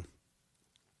into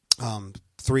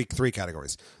three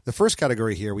categories. The first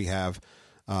category here we have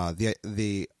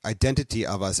the identity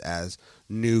of us as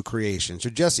new creation. So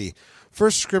Jesse,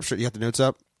 first scripture. You have the notes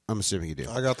up? I'm assuming you do.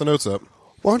 I got the notes up.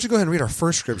 Why don't you go ahead and read our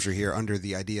first scripture here under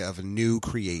the idea of a new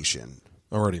creation?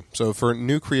 Alrighty. So for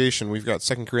new creation, we've got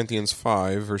 2 Corinthians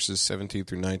 5, verses 17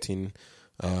 through 19.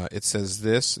 It says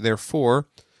this, "Therefore,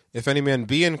 if any man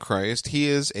be in Christ, he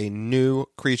is a new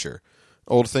creature.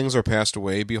 Old things are passed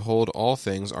away. Behold, all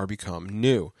things are become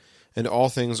new. And all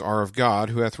things are of God,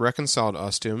 who hath reconciled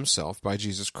us to himself by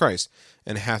Jesus Christ,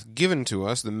 and hath given to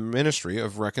us the ministry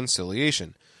of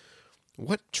reconciliation."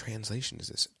 What translation is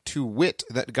this? "To wit,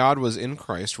 that God was in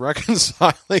Christ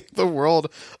reconciling the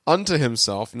world unto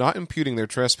himself, not imputing their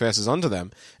trespasses unto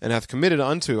them, and hath committed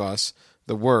unto us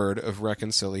the word of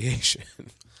reconciliation."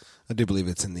 I do believe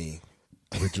it's in the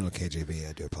original KJV.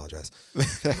 I do apologize.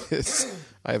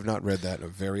 I have not read that in a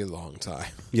very long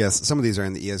time. Yes, some of these are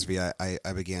in the ESV.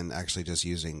 I began actually just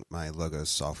using my Logos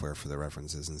software for the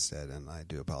references instead, and I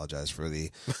do apologize for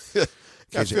the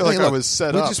I feel like I was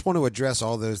set we up. We just want to address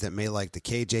all those that may like the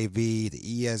KJV,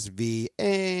 the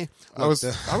ESV. I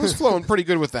was flowing pretty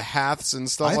good with the haths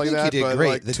and stuff like that. I think you did but great.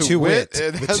 like The to to-wit.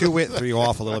 wit, The to-wit threw you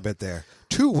off a little bit there.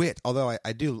 To-wit. Although I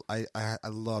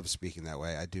love speaking that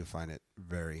way. I do find it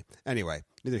very... Anyway,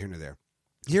 neither here nor there.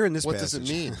 Here in this What passage... does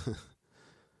it mean?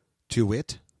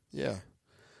 To-wit? Yeah.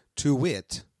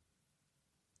 To-wit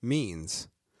means...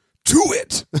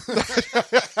 To-wit!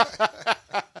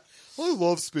 I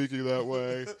love speaking that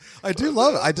way. I do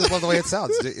love it. I just love the way it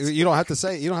sounds. You don't have to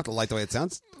say it. You don't have to like the way it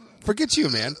sounds. Forget you,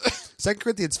 man. 2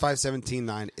 Corinthians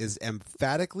 5:17-9 is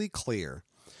emphatically clear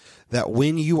that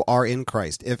when you are in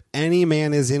Christ, if any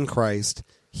man is in Christ,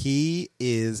 he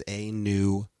is a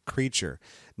new creature.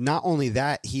 Not only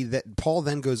that, Paul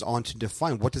then goes on to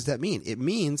define what does that mean? It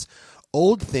means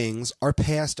old things are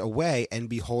passed away, and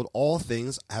behold, all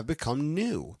things have become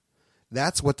new.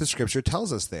 That's what the scripture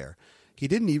tells us there. He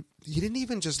didn't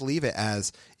even just leave it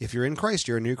as, if you're in Christ,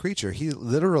 you're a new creature. He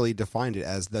literally defined it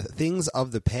as the things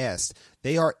of the past.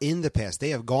 They are in the past. They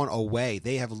have gone away.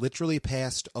 They have literally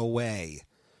passed away,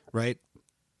 right?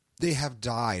 They have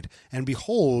died. And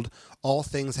behold, all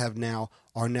things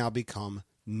are now become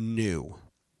new,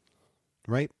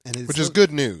 right? And Which is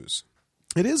good news.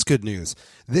 It is good news.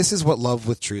 This is what love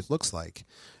with truth looks like.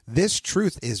 This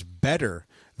truth is better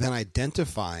than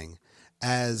identifying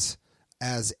as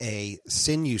a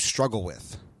sin you struggle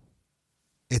with.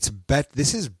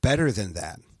 This is better than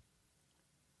that.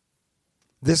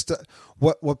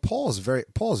 What Paul is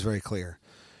very clear.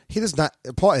 He does not.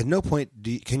 Paul at no point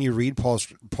can you read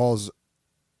Paul's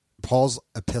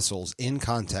epistles in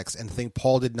context and think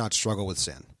Paul did not struggle with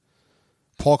sin.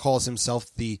 Paul calls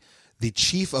himself the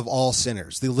chief of all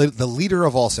sinners, the leader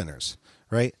of all sinners.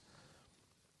 Right.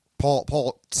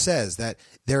 Paul says that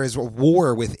there is a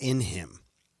war within him,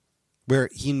 where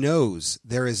he knows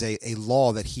there is a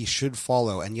law that he should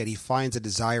follow, and yet he finds a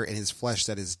desire in his flesh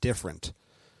that is different.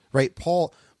 Right?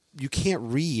 Paul, you can't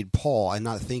read Paul and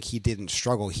not think he didn't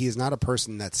struggle. He is not a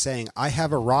person that's saying, I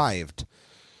have arrived,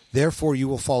 therefore you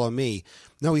will follow me.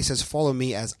 No, he says, follow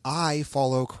me as I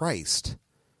follow Christ.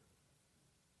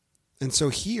 And so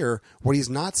here, what he's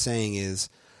not saying is,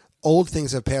 old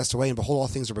things have passed away, and behold, all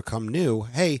things are become new.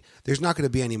 Hey, there's not going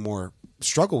to be any more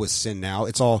struggle with sin now.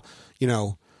 It's all,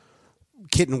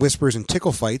 kitten whispers and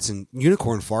tickle fights and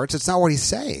unicorn farts. It's not what he's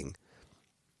saying.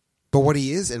 But what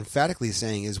he is emphatically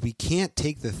saying is we can't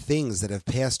take the things that have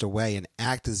passed away and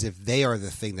act as if they are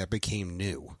the thing that became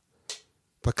new.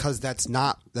 Because that's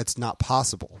not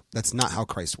possible. That's not how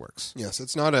Christ works. Yes,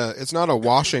 it's not a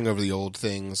washing of the old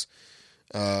things,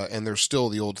 and they're still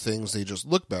the old things. They just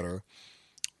look better.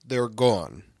 They're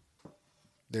gone.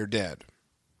 They're dead.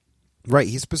 Right.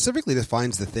 He specifically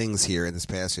defines the things here in this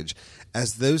passage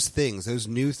as those things, those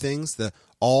new things, the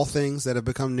all things that have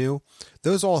become new.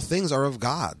 Those all things are of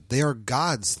God. They are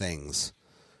God's things,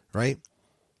 right?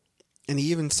 And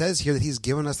he even says here that he's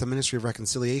given us the ministry of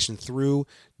reconciliation through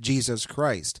Jesus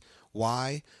Christ.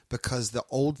 Why? Because the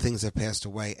old things have passed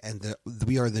away, and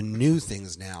we are the new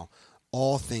things now.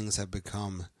 All things have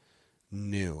become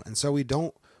new. And so we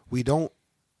don't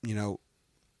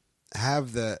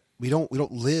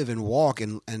live and walk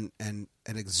and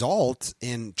exalt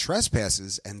in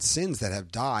trespasses and sins that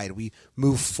have died. We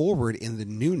move forward in the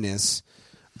newness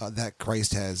that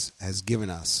Christ has given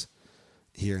us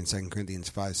here in 2 Corinthians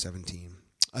 5:17.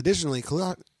 Additionally,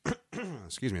 Colossians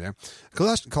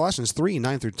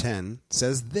 3:9-10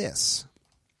 says this,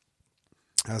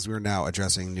 as we're now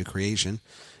addressing new creation.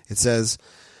 It says,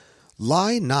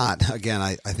 lie not, again,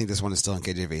 I think this one is still in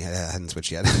KJV, I hadn't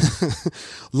switched yet.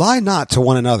 Lie not to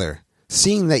one another,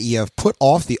 seeing that ye have put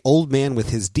off the old man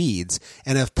with his deeds,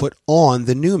 and have put on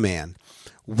the new man,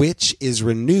 which is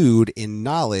renewed in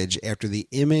knowledge after the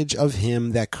image of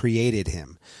him that created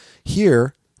him.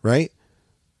 Here, right,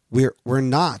 we're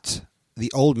not the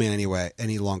old man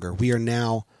any longer. We are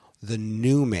now the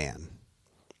new man.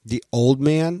 The old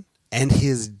man and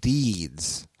his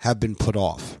deeds have been put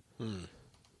off.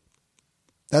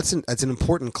 That's an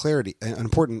important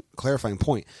clarifying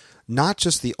point. Not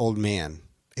just the old man.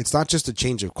 It's not just a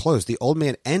change of clothes. The old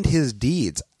man and his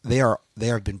deeds, they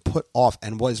have been put off,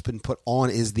 and what has been put on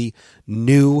is the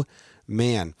new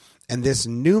man. And this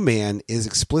new man is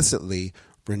explicitly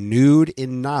renewed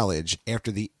in knowledge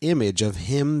after the image of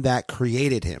him that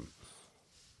created him.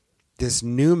 This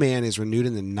new man is renewed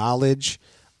in the knowledge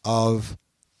of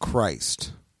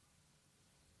Christ.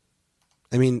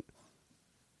 I mean,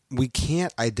 we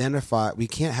can't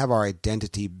have our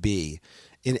identity be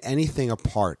in anything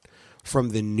apart from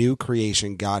the new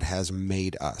creation God has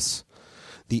made us.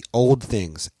 The old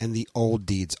things and the old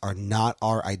deeds are not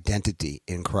our identity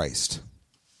in Christ.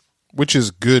 Which is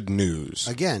good news.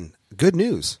 Again, good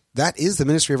news. That is the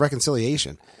ministry of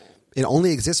reconciliation. It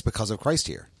only exists because of Christ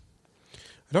here.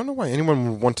 I don't know why anyone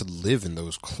would want to live in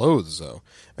those clothes, though.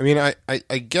 I mean, I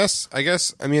guess I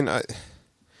get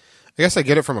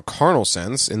it from a carnal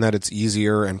sense in that it's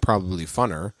easier and probably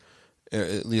funner,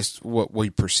 at least what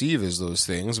we perceive as those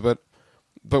things. But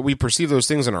we perceive those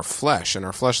things in our flesh and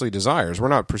our fleshly desires. We're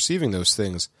not perceiving those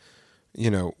things,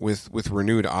 with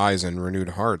renewed eyes and renewed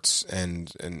hearts, and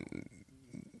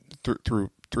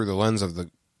through the lens of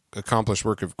the accomplished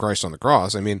work of Christ on the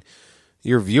cross. I mean,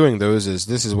 you're viewing those as,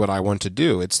 this is what I want to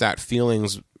do. It's that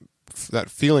feelings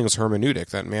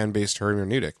hermeneutic, that man-based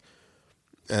hermeneutic.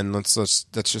 And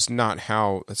that's just not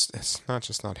how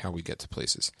it's not how we get to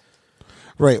places.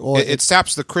 Right. Well, it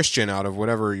saps the Christian out of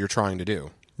whatever you're trying to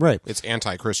do. Right. It's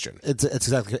anti-Christian. It's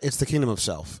the kingdom of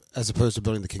self as opposed to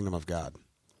building the kingdom of God.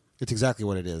 It's exactly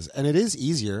what it is. And it is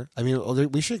easier. I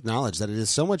mean, we should acknowledge that it is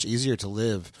so much easier to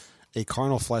live a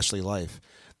carnal fleshly life.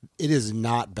 It is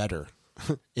not better.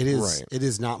 It is right. It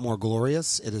is not more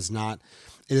glorious. It is not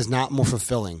more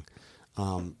fulfilling.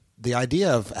 The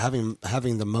idea of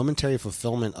having the momentary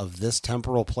fulfillment of this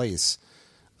temporal place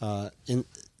to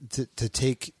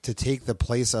take the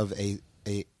place of a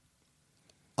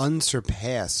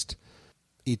unsurpassed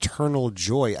eternal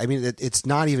joy. I mean, it's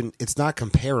not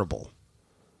comparable.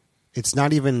 It's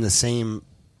not even in the same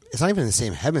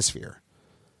hemisphere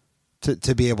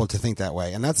to be able to think that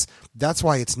way. And that's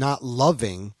why it's not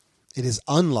loving. It is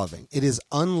unloving. It is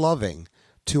unloving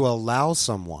to allow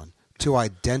someone to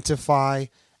identify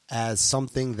as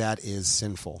something that is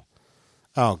sinful.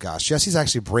 Oh gosh, Jesse's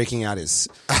actually breaking out his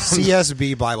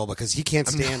CSB Bible because he can't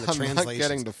stand the translation. I'm not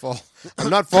getting to fall. I'm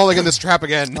not falling in this trap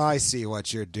again. I see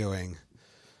what you're doing.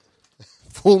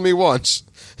 Fool me once,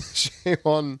 shame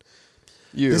on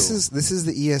you. This is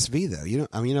the ESV though. You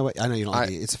know what? I know you don't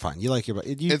like it. It's fine. You like your.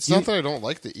 It's not that I don't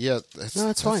like the ESV. No,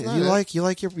 it's fine. You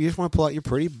just want to pull out your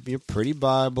pretty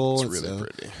Bible. It's really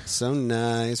pretty. So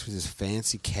nice with this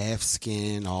fancy calf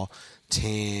skin, all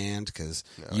tanned because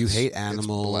you hate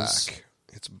animals.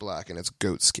 It's black and it's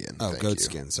goat skin. Oh, goat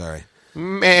skin. Sorry.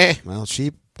 Meh. Well,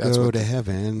 sheep go to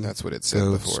heaven. That's what it said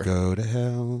Goats before. Go to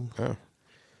hell. Oh.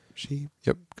 Sheep.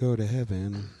 Yep. Go to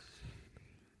heaven.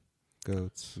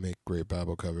 Goats make great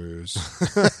Bible covers.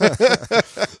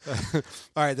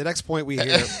 All right. The next point we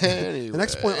hear. Anyway. The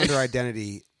next point under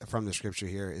identity from the scripture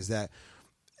here is that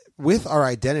with our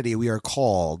identity, we are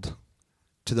called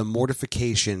to the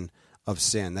mortification of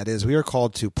sin. That is, we are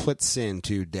called to put sin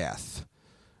to death.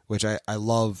 Which I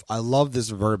love. I love this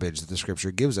verbiage that the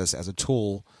scripture gives us as a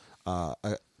tool,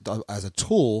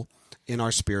 in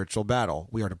our spiritual battle.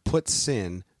 We are to put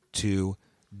sin to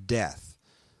death.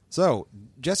 So,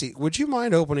 Jesse, would you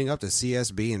mind opening up the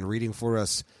CSB and reading for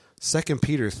us 2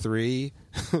 Peter 3?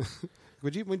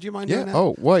 Would you mind doing that?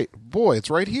 Oh, wait, boy, it's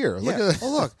right here. Yeah. Look at that.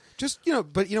 Oh, look, just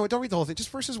but don't read the whole thing. Just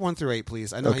verses 1 through 8,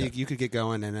 please. I know Okay. you could get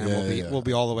going, and then we'll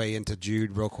be all the way into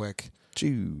Jude real quick.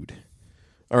 Jude.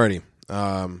 Alrighty.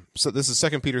 So this is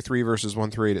 2 Peter 3, verses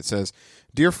 1 through 8. It says,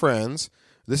 "Dear friends,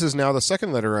 this is now the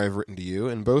second letter I have written to you.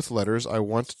 In both letters I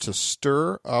want to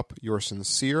stir up your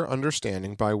sincere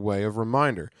understanding by way of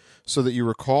reminder, so that you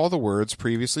recall the words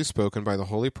previously spoken by the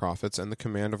holy prophets and the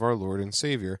command of our Lord and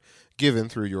Savior, given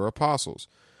through your apostles.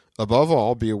 Above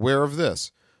all, be aware of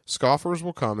this. Scoffers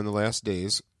will come in the last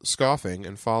days, scoffing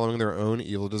and following their own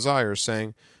evil desires,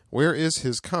 saying, 'Where is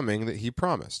his coming that he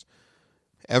promised?'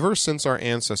 Ever since our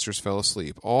ancestors fell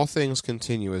asleep, all things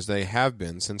continue as they have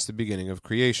been since the beginning of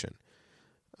creation.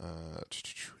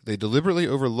 They deliberately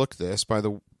overlook this by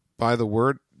the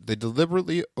word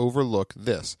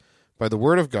By the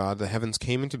word of God, the heavens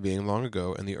came into being long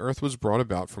ago, and the earth was brought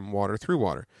about from water through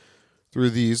water. Through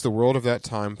these, the world of that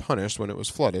time punished when it was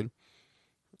flooded.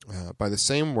 By the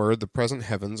same word, the present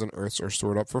heavens and earths are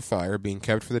stored up for fire, being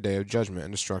kept for the day of judgment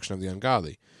and destruction of the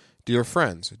ungodly. Dear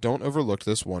friends, don't overlook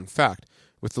this one fact.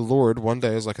 With the Lord, 1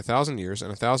 day is like 1,000 years, and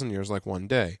 1,000 years like 1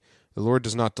 day. The Lord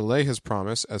does not delay his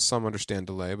promise, as some understand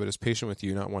delay, but is patient with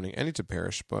you, not wanting any to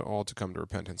perish, but all to come to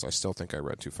repentance. I still think I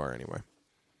read too far anyway.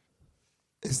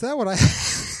 Is that what I...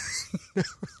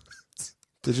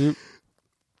 Did you?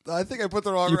 I think I put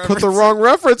the wrong You reference. put the wrong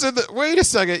reference in the... Wait a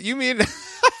second. You mean...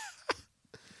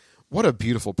 What a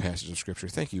beautiful passage of Scripture.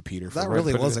 Thank you, Peter. That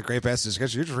really was a great passage of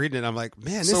Scripture. You're just reading it, I'm like,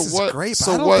 man, this So is what- great, but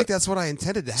so I don't what- think that's what I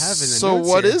intended to have in the So notes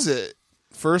what here. is it?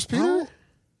 1 Peter?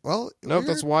 Well, Nope, we're-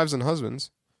 that's wives and husbands.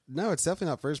 No, it's definitely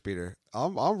not 1 Peter.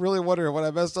 I'm really wondering what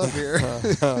I messed up here.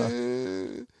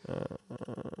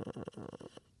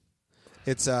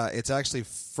 It's actually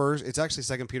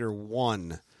 2 Peter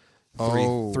 1,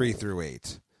 3 through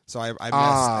 8. So I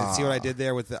messed. See what I did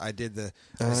there with the?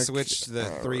 I switched the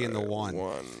 3 and the 1.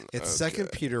 It's 2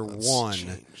 Peter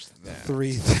 1,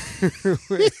 3 through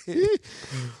 8.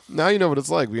 Now you know what it's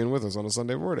like being with us on a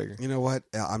Sunday morning. You know what?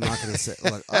 I'm not going to say.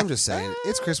 Look, I'm just saying.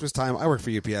 It's Christmas time. I work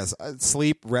for UPS.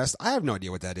 Sleep, rest. I have no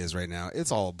idea what that is right now.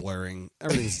 It's all blurring.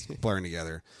 Everything's blurring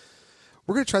together.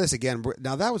 We're going to try this again.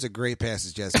 Now, that was a great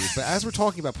passage, Jesse. But as we're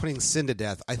talking about putting sin to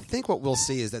death, I think what we'll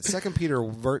see is that 2 Peter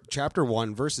chapter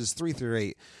 1, verses 3 through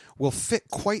 8 will fit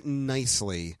quite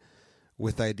nicely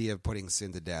with the idea of putting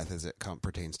sin to death as it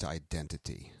pertains to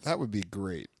identity. That would be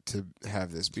great to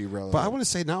have this be relevant. But I want to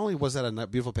say, not only was that a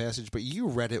beautiful passage, but you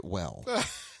read it well.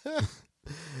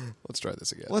 Let's try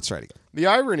this again. Let's try it again. The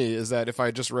irony is that if I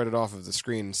just read it off of the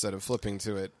screen instead of flipping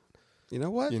to it, You know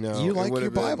what? You know, you it like would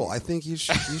your have been- Bible. I think you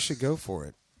should go for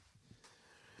it.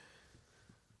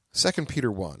 2 Peter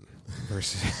 1,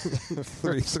 verses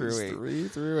 3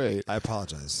 through 8. I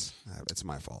apologize. It's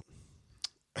my fault.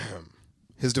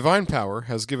 His divine power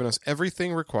has given us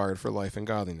everything required for life and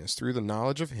godliness through the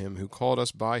knowledge of him who called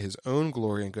us by his own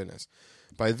glory and goodness.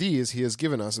 By these he has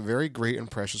given us very great and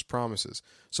precious promises,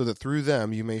 so that through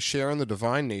them you may share in the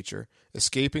divine nature,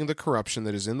 escaping the corruption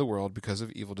that is in the world because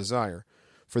of evil desire.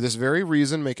 For this very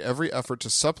reason, make every effort to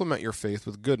supplement your faith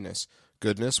with goodness,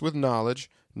 goodness with knowledge,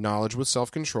 knowledge with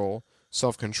self-control,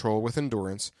 self-control with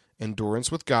endurance,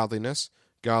 endurance with godliness,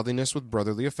 godliness with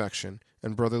brotherly affection,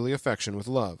 and brotherly affection with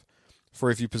love. For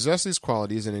if you possess these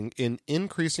qualities in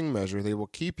increasing measure, they will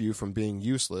keep you from being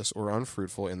useless or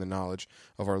unfruitful in the knowledge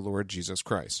of our Lord Jesus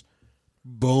Christ.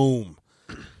 Boom.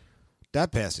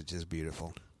 That passage is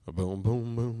beautiful. Boom,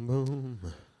 boom, boom, boom.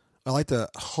 I like to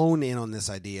hone in on this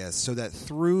idea so that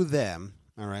through them,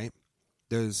 all right,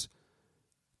 there's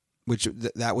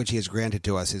that which he has granted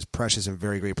to us, his precious and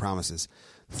very great promises.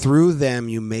 Through them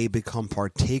you may become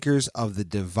partakers of the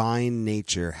divine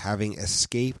nature, having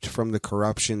escaped from the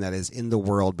corruption that is in the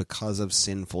world because of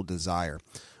sinful desire.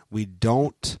 We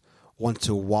don't want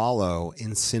to wallow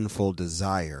in sinful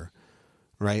desire,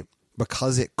 right?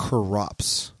 Because it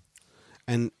corrupts.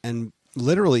 And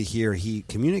literally here he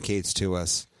communicates to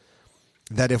us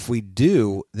that if we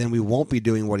do, then we won't be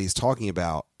doing what he's talking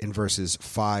about in verses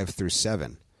 5 through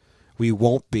 7. We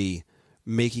won't be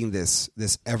making this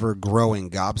ever-growing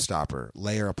gobstopper,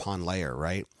 layer upon layer,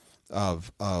 right,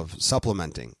 of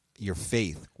supplementing your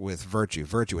faith with virtue,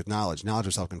 virtue with knowledge, knowledge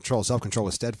with self-control, self-control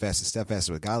with steadfastness,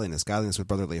 steadfastness with godliness, godliness with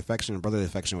brotherly affection, and brotherly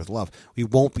affection with love. We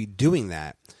won't be doing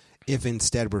that if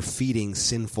instead we're feeding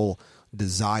sinful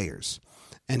desires.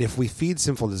 And if we feed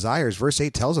sinful desires, verse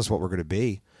 8 tells us what we're going to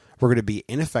be. We're going to be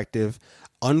ineffective,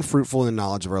 unfruitful in the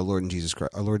knowledge of our Lord Jesus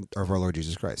Christ.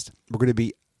 We're going to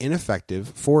be ineffective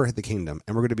for the kingdom,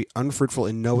 and we're going to be unfruitful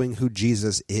in knowing who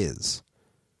Jesus is.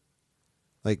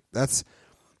 Like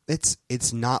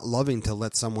it's not loving to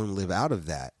let someone live out of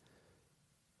that,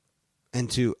 and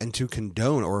to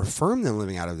condone or affirm them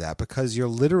living out of that, because you're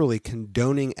literally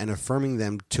condoning and affirming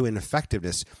them to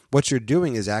ineffectiveness. What you're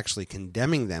doing is actually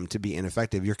condemning them to be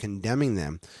ineffective. You're condemning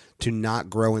them to not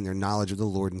grow in their knowledge of the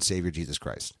Lord and Savior Jesus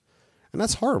Christ. And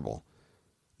that's horrible.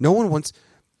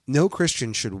 No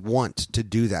Christian should want to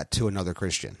do that to another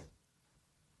Christian.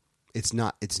 It's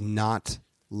not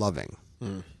loving.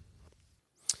 I'm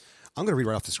going to read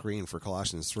right off the screen for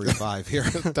Colossians 3:5 here.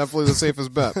 Definitely the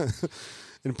safest bet.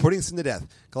 In putting sin to death,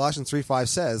 Colossians 3:5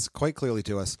 says quite clearly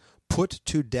to us, "Put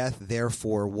to death,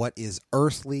 therefore, what is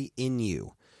earthly in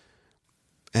you."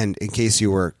 And in case you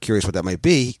were curious what that might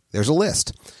be, there's a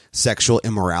list. Sexual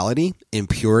immorality,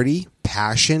 impurity,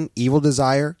 passion, evil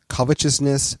desire,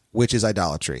 covetousness, which is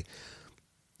idolatry.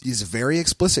 He's very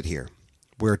explicit here.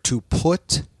 We're to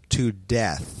put to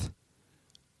death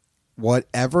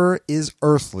whatever is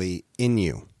earthly in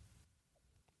you.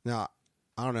 Now,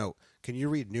 I don't know. Can you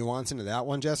read nuance into that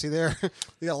one, Jesse, there?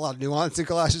 You got a lot of nuance in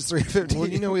Colossians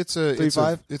 3:15. Well,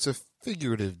 it's a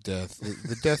figurative death.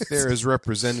 The death there is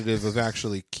representative of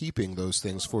actually keeping those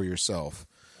things for yourself.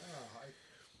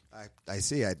 I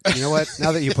see. You know what?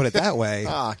 Now that you put it that way,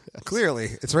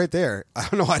 clearly, it's right there. I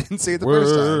don't know why I didn't see it the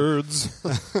first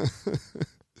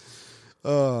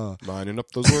time. Lining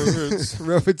up those words.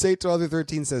 Romans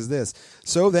 8:12-13 says this.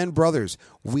 So then, brothers,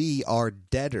 we are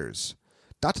debtors,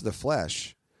 not to the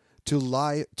flesh, to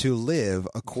live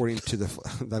according to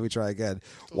the. Let me try again.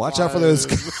 Watch out for those.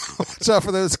 Watch out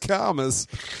for those commas.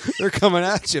 They're coming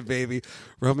at you, baby.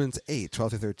 Romans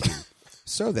 8:12-13.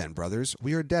 So then, brothers,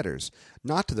 we are debtors,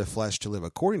 not to the flesh, to live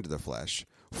according to the flesh.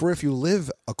 For if you live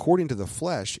according to the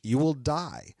flesh, you will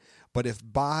die. But if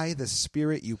by the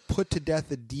Spirit you put to death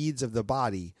the deeds of the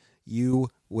body, you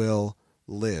will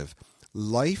live.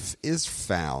 Life is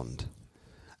found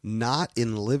not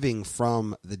in living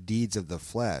from the deeds of the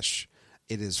flesh.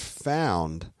 It is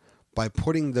found by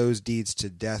putting those deeds to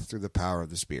death through the power of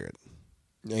the Spirit.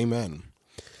 Amen.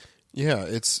 Yeah,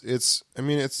 it's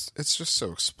just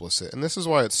so explicit, and this is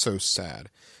why it's so sad.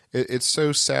 It's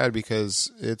so sad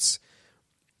because it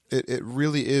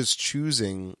really is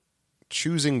choosing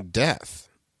death.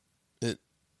 It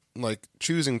like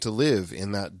choosing to live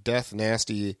in that death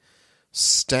nasty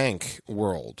stank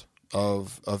world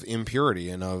of impurity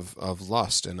and of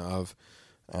lust and of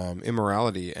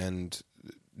immorality and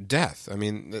death. I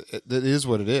mean, that is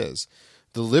what it is.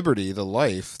 The liberty, the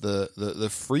life, the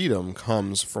freedom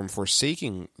comes from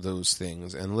forsaking those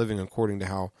things and living according to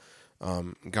how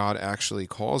God actually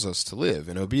calls us to live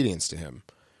in obedience to Him.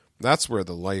 That's where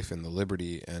the life and the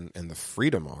liberty and the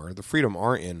freedom are. The freedom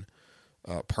aren't in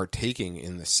partaking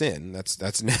in the sin.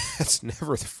 That's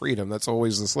never the freedom. That's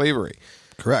always the slavery.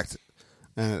 Correct.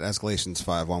 And as Galatians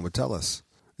 5:1 would tell us,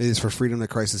 it is for freedom that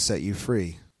Christ has set you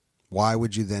free. Why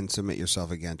would you then submit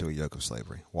yourself again to a yoke of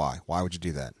slavery? Why? Why would you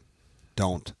do that?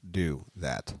 Don't do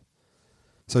that.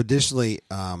 So additionally,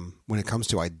 when it comes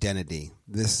to identity,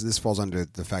 this falls under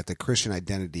the fact that Christian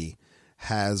identity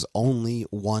has only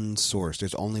one source.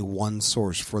 There's only one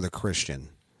source for the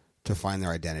Christian to find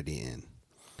their identity in.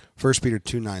 1 Peter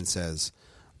 2:9 says,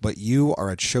 "But you are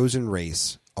a chosen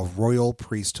race, a royal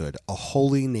priesthood, a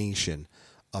holy nation,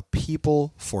 a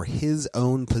people for His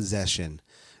own possession,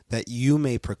 that you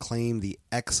may proclaim the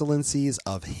excellencies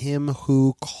of Him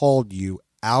who called you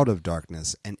out of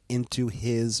darkness and into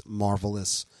His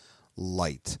marvelous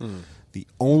light." The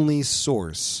only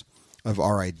source of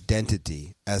our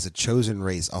identity as a chosen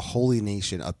race, a holy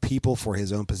nation, a people for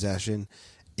His own possession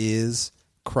is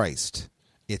Christ.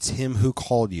 It's Him who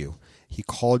called you. He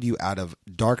called you out of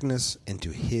darkness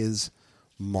into His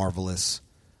marvelous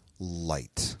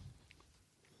light.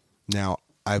 Now,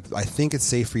 I think it's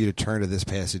safe for you to turn to this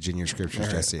passage in your scriptures,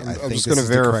 right, Jesse. I think just this going is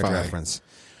to verify. the correct reference.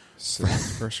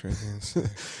 1 Corinthians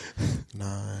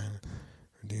 9.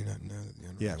 Do you not know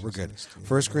that the Yeah, we're good. unrighteous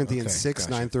 1 Corinthians Okay, 6,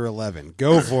 gotcha. 9 through 11.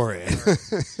 Go for it.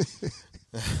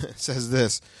 It says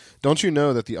this: "Don't you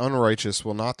know that the unrighteous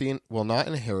will not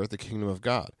inherit the kingdom of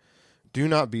God? Do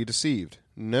not be deceived.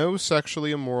 No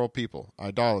sexually immoral people,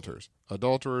 idolaters,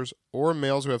 adulterers, or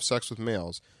males who have sex with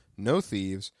males, no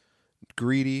thieves,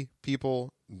 greedy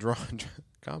people,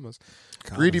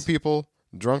 greedy people,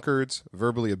 drunkards,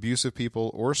 verbally abusive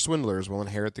people, or swindlers will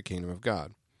inherit the kingdom of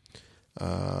God.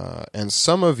 And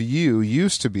some of you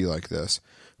used to be like this,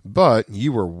 but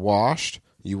you were washed,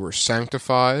 you were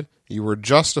sanctified, you were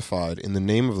justified in the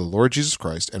name of the Lord Jesus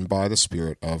Christ and by the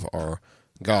Spirit of our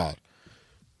God."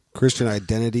 Christian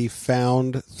identity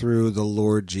found through the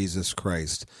Lord Jesus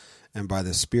Christ. And by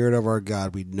the Spirit of our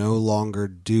God, we no longer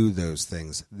do those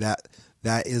things. That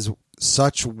is,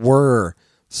 such were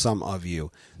some of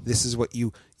you. This is what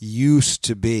you used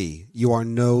to be. You are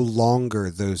no longer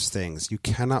those things. You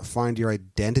cannot find your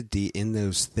identity in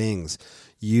those things.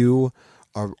 You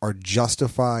are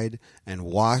justified and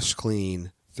washed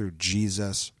clean through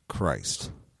Jesus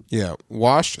Christ. Yeah,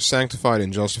 washed, sanctified,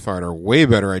 and justified are way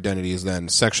better identities than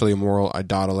sexually immoral,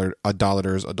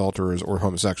 idolaters, adulterers, or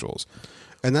homosexuals.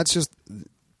 And that's just,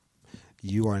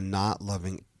 you are not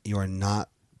loving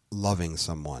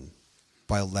someone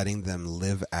by letting them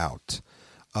live out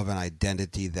of an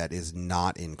identity that is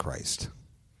not in Christ.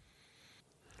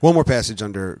 One more passage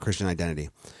under Christian identity.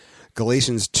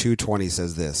 Galatians 2:20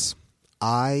 says this: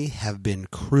 "I have been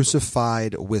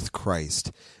crucified with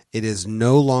Christ. It is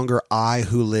no longer I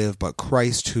who live, but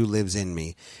Christ who lives in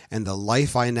me. And the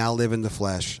life I now live in the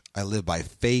flesh, I live by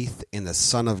faith in the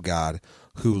Son of God,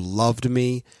 who loved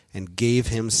me and gave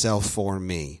Himself for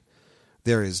me.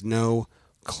 There is no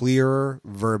clearer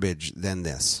verbiage than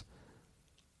this.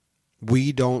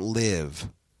 We don't live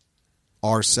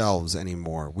ourselves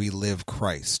anymore. We live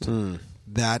Christ.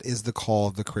 That is the call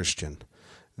of the Christian.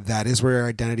 That is where our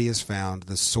identity is found.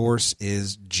 The source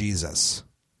is Jesus.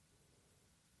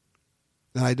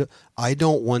 And I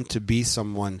don't want to be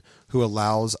someone who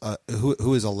allows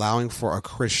who is allowing for a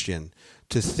Christian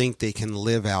to think they can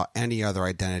live out any other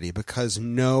identity, because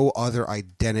no other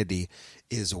identity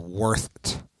is worth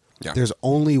it. Yeah. There's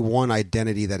only one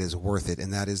identity that is worth it,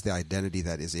 and that is the identity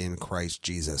that is in Christ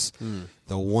Jesus.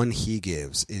 The one he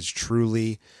gives is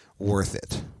truly worth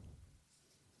it.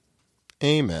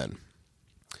 Amen.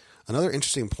 Another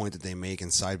interesting point that they make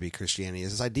in Side B Christianity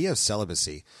is this idea of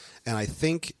celibacy. And I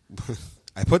think,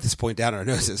 I put this point down in our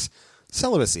notes,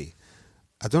 celibacy.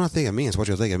 I do not think it means what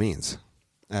you think it means,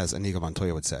 as Inigo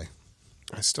Montoya would say.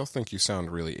 I still think you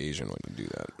sound really Asian when you do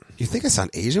that. You think I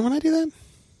sound Asian when I do that?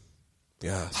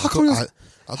 Yeah. How come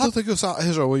I don't think you sound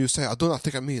Asian when you say, I do not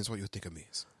think it means what you think it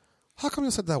means. How come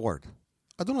you said that word?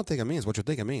 I do not think it means what you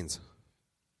think it means.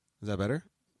 Is that better?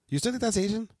 You still think that's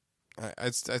Asian?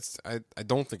 I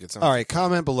don't think it sounds. All right,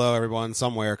 comment below, everyone,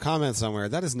 somewhere. Comment somewhere.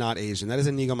 That is not Asian. That is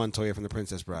Inigo Montoya from The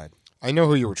Princess Bride. I know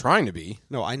who you were trying to be.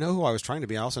 No, I know who I was trying to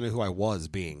be. I also know who I was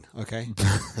being, okay?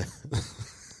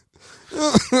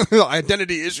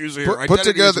 Identity issues here. Put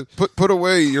together, put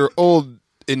away your old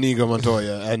Inigo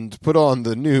Montoya and put on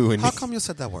the new. How come you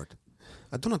said that word?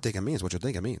 I do not think it means what you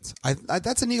think it means.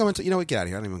 That's Inigo Montoya. You know what? Get out of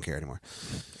here. I don't even care anymore.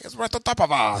 It's right on top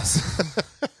of us.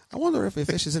 I wonder if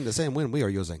fish is in the same wind we are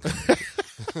using.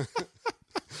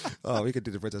 Oh, we could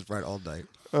do The Princess Bride all night.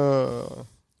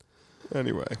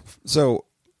 Anyway. So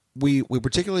we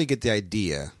particularly get the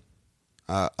idea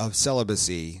of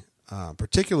celibacy,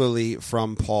 particularly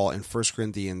from Paul in 1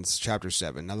 Corinthians chapter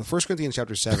 7. Now, the 1 Corinthians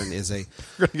chapter 7 is a...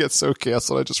 We're going to get so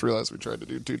canceled. I just realized we tried to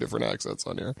do two different accents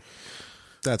on here.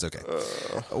 That's okay.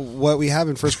 What we have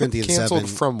in 1 Corinthians 7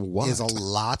 from what? is a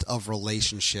lot of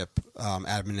relationship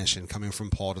admonition coming from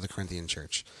Paul to the Corinthian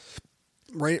church.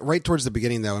 Right towards the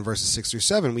beginning, though, in verses 6 through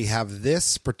 7, we have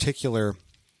this particular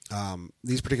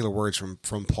these particular words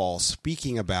from Paul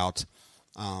speaking about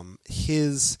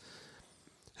his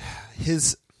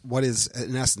what is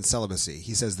in essence celibacy.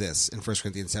 He says this in 1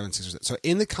 Corinthians 7, 6 through 7. So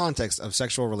in the context of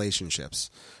sexual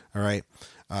relationships, all right.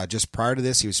 Just prior to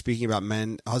this, he was speaking about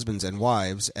men, husbands, and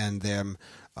wives, and them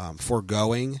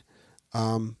foregoing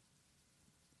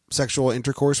sexual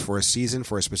intercourse for a season,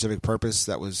 for a specific purpose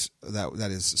that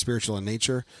is spiritual in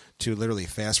nature, to literally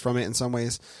fast from it in some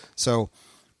ways. So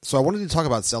I wanted to talk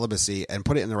about celibacy and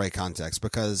put it in the right context,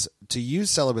 because to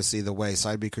use celibacy the way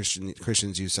Side B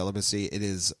Christians use celibacy, it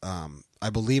is, I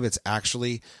believe, it's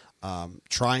actually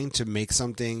trying to make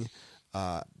something.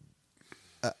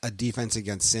 A defense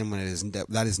against sin when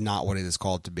that is not what it is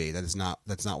called to be. That's not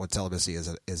what celibacy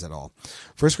is at all.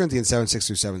 1 Corinthians 7, 6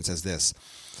 through 7 says this.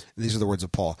 These are the words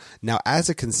of Paul. Now, as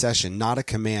a concession, not a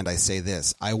command, I say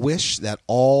this. I wish that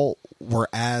all were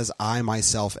as I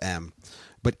myself am,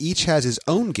 but each has his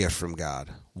own gift from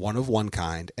God, one of one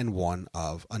kind and one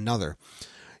of another.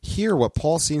 Here, what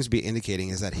Paul seems to be indicating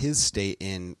is that his state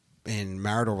in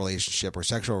marital relationship or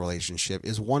sexual relationship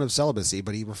is one of celibacy,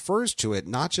 but he refers to it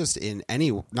not just in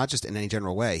any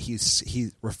general way.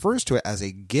 He refers to it as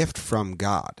a gift from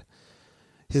God.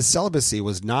 His celibacy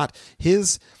was not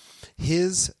his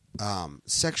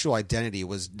sexual identity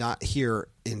was not here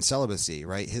in celibacy,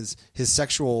 right? His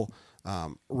sexual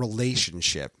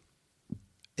relationship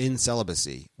in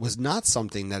celibacy was not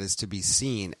something that is to be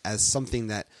seen as something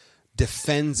that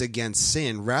defends against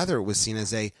sin. Rather, it was seen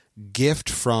as a gift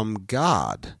from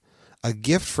God,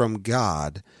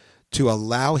 to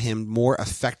allow him more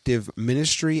effective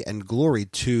ministry and glory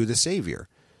to the Savior.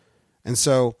 And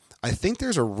so I think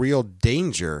there's a real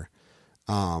danger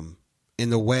in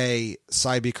the way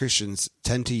Side B Christians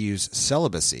tend to use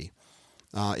celibacy.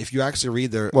 If you actually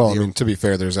read to be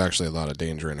fair, there's actually a lot of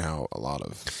danger in how a lot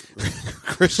of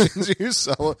Christians use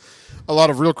a lot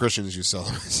of real Christians use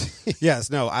celibacy. Yes,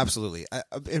 no, absolutely.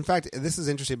 In fact, this is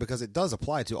interesting because it does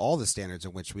apply to all the standards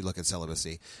in which we look at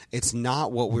celibacy. It's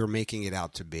not what we're making it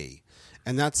out to be,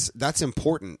 and that's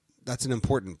important. That's an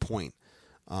important point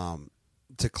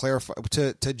to clarify.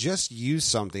 To just use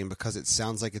something because it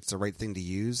sounds like it's the right thing to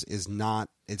use is not.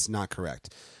 It's not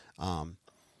correct.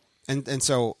 And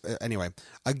so anyway,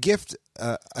 a gift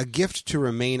to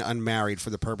remain unmarried for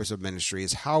the purpose of ministry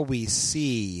is how we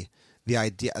see the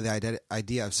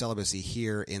idea of celibacy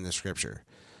here in the Scripture.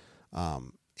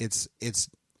 It's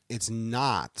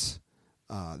not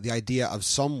the idea of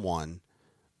someone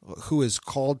who is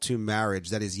called to marriage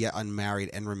that is yet unmarried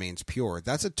and remains pure.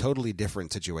 That's a totally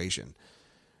different situation.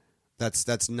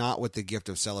 That's not what the gift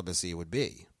of celibacy would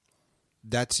be.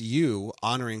 That's you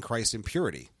honoring Christ in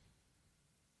purity,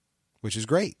 which is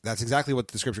great. That's exactly what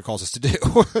the Scripture calls us to do.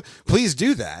 Please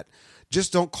do that.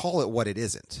 Just don't call it what it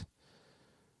isn't.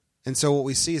 And so what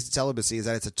we see as celibacy is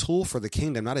that it's a tool for the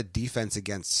kingdom, not a defense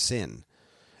against sin.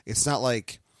 It's not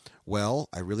like, well,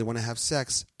 I really want to have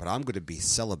sex, but I'm going to be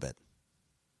celibate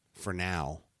for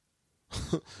now.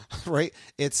 Right?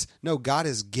 It's, no, God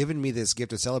has given me this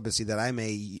gift of celibacy that I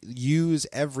may use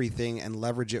everything and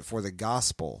leverage it for the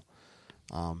gospel.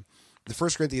 The 1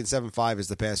 Corinthians 7:5 is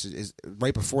the passage, is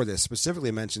right before this,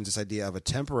 specifically mentions this idea of a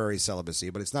temporary celibacy,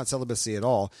 but it's not celibacy at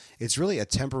all. It's really a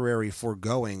temporary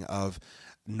foregoing of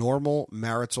normal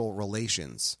marital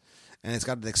relations. And it's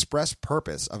got an express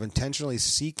purpose of intentionally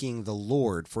seeking the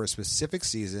Lord for a specific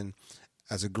season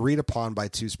as agreed upon by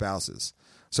two spouses.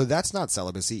 So that's not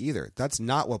celibacy either. That's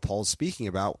not what Paul's speaking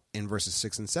about in verses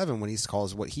 6 and 7 when he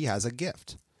calls what he has a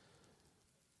gift.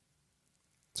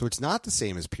 So it's not the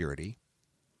same as purity.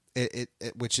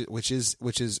 Which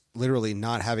is literally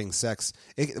not having sex,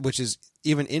 which is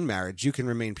even in marriage, you can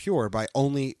remain pure by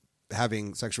only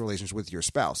having sexual relations with your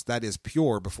spouse. That is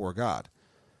pure before God.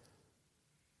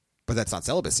 But that's not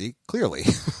celibacy, clearly.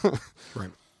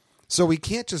 Right. So we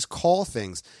can't just call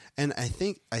things, and I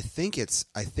think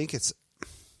it's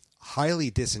highly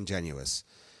disingenuous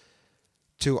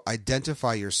to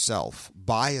identify yourself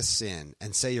by a sin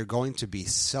and say you're going to be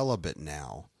celibate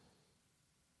now,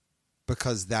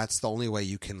 because that's the only way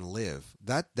you can live.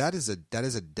 That is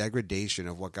a degradation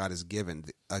of what God has given,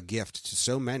 a gift to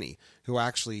so many who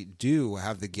actually do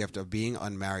have the gift of being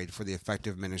unmarried for the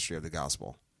effective ministry of the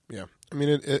gospel. Yeah. I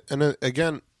mean,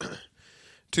 again,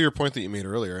 to your point that you made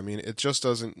earlier, I mean, it just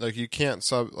doesn't, like, you can't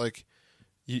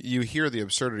you hear the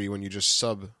absurdity when you just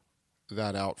sub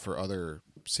that out for other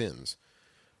sins.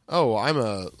 Oh, I'm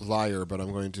a liar, but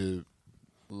I'm going to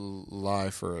lie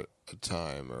for a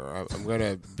time, or I'm going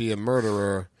to be a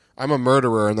murderer. I'm a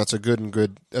murderer, and that's a good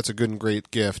and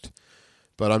great gift,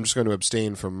 but I'm just going to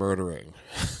abstain from murdering.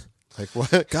 Like,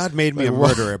 what? God made me a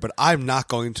murderer, but I'm not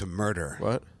going to murder.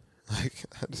 What? Like,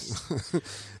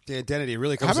 the identity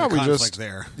really comes to conflict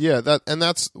there. Yeah, that's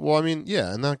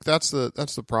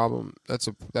the problem.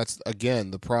 That's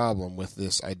again the problem with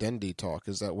this identity talk,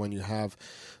 is that when you have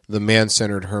the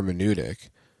man-centered hermeneutic,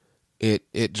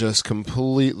 it just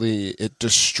completely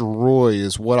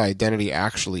destroys what identity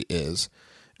actually is,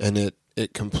 and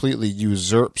it completely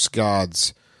usurps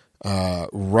God's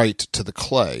right to the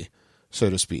clay, so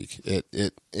to speak.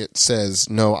 It says,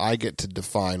 no, I get to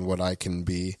define what I can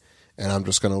be, and I'm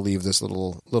just going to leave this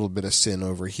little bit of sin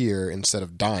over here instead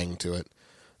of dying to it,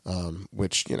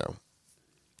 which,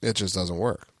 it just doesn't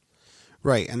work.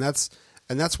 Right, and that's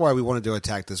why we wanted to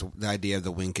attack the idea of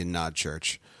the wink and nod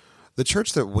church. The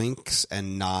church that winks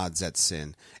and nods at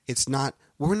sin,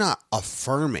 we're not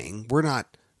affirming, we're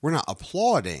not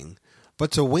applauding,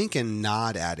 but to wink and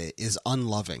nod at it is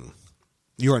unloving.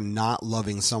 You are not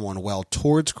loving someone well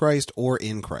towards Christ or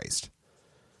in Christ.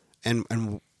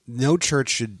 And no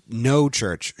church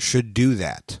should do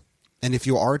that. And if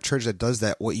you are a church that does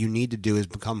that, what you need to do is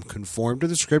become conformed to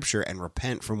the Scripture and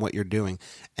repent from what you're doing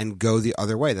and go the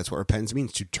other way. That's what repentance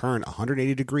means, to turn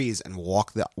 180 degrees and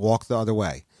walk the other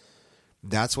way.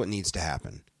 That's what needs to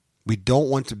happen. We don't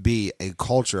want to be a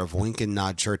culture of wink and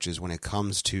nod churches when it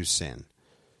comes to sin.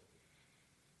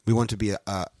 We want to be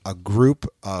a group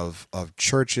of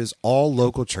churches, all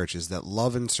local churches that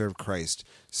love and serve Christ,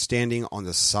 standing on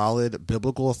the solid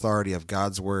biblical authority of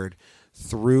God's Word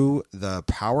through the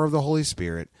power of the Holy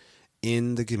Spirit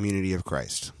in the community of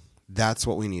Christ. That's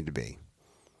what we need to be.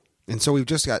 And so we've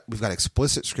got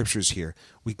explicit scriptures here.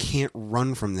 We can't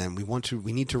run from them.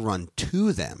 We need to run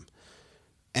to them.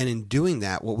 And in doing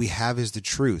that, what we have is the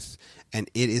truth,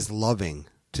 and it is loving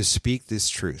to speak this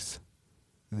truth.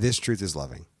 This truth is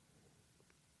loving.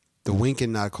 The wink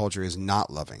and nod culture is not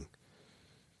loving.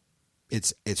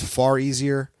 It's far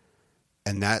easier,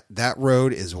 and that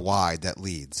road is wide that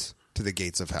leads to the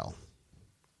gates of hell.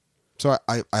 So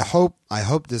I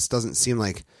hope this doesn't seem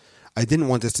like, I didn't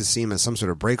want this to seem as some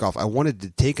sort of break off. I wanted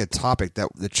to take a topic that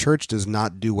the church does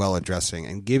not do well addressing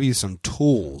and give you some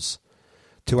tools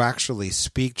to actually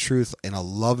speak truth in a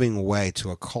loving way to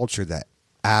a culture that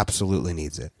absolutely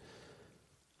needs it.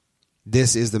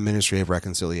 This is the ministry of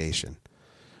reconciliation,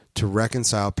 to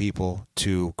reconcile people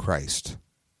to Christ.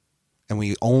 And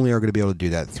we only are going to be able to do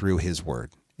that through His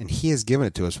Word. And He has given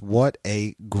it to us. What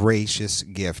a gracious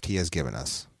gift He has given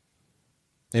us.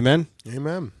 Amen?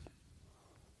 Amen.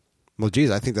 Well, geez,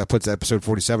 I think that puts episode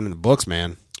 47 in the books,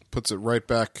 man. Puts it right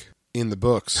back in the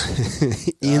books.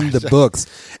 In the books.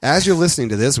 As you're listening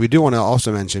to this, we do want to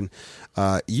also mention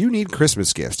you need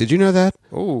Christmas gifts. Did you know that?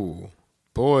 Oh,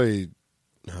 boy.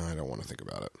 No, I don't want to think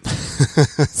about it.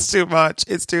 It's too much.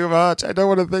 It's too much. I don't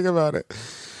want to think about it.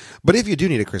 But if you do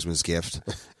need a Christmas gift,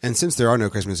 and since there are no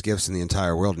Christmas gifts in the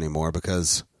entire world anymore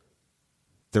because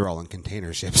they're all in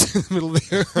container ships in the middle of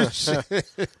the ocean,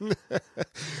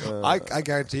 I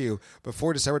guarantee you,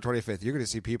 before December 25th, you're going to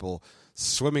see people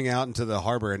swimming out into the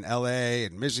harbor in L.A.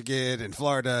 and Michigan and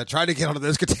Florida trying to get onto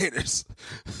those containers.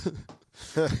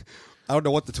 I don't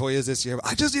know what the toy is this year, but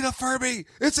I just need a Furby.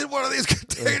 It's in one of these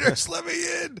containers. Let me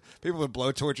in. People with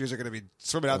blowtorches are going to be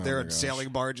swimming out there on sailing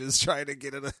barges trying to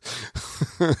get in a...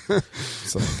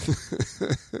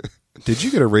 Did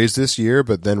you get a raise this year,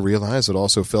 but then realize it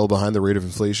also fell behind the rate of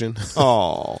inflation?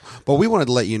 Oh, but we wanted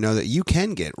to let you know that you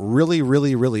can get really,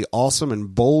 really, really awesome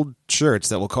and bold shirts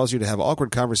that will cause you to have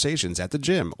awkward conversations at the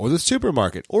gym or the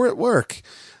supermarket or at work.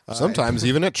 Sometimes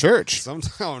even at church.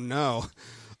 Oh, no.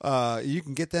 You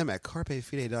can get them at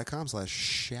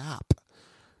carpefide.com/shop.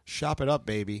 Shop it up,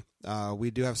 baby. We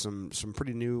do have some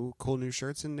pretty cool new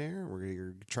shirts in there.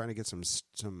 We're trying to get some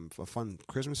a fun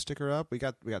Christmas sticker up. We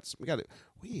got it.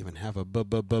 We even have a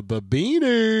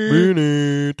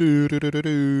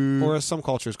beanie. Or as some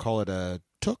cultures call it a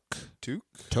toque.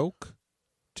 Toshi.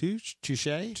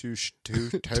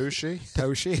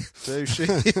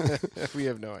 We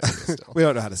have no idea still. We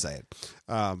don't know how to say it.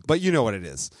 But you know what it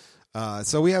is.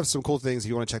 So we have some cool things. If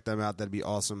you want to check them out, that'd be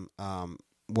awesome.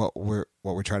 What we're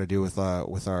trying to do with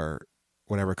our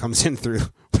whatever comes in through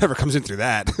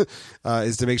that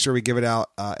is to make sure we give it out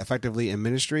effectively in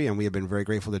ministry, and we have been very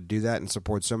grateful to do that and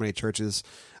support so many churches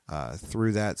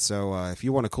through that. So if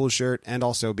you want a cool shirt and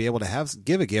also be able to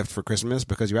give a gift for Christmas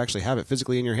because you actually have it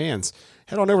physically in your hands,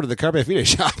 head on over to the Carpe Fide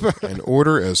shop and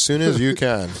order as soon as you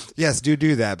can. Yes,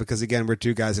 do that because again, we're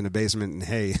two guys in a basement, and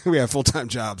hey, we have full-time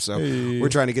jobs, so we're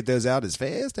trying to get those out as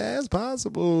fast as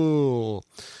possible.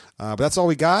 But that's all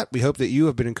we got. We hope that you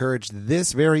have been encouraged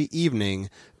this very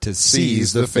evening to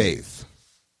seize the faith.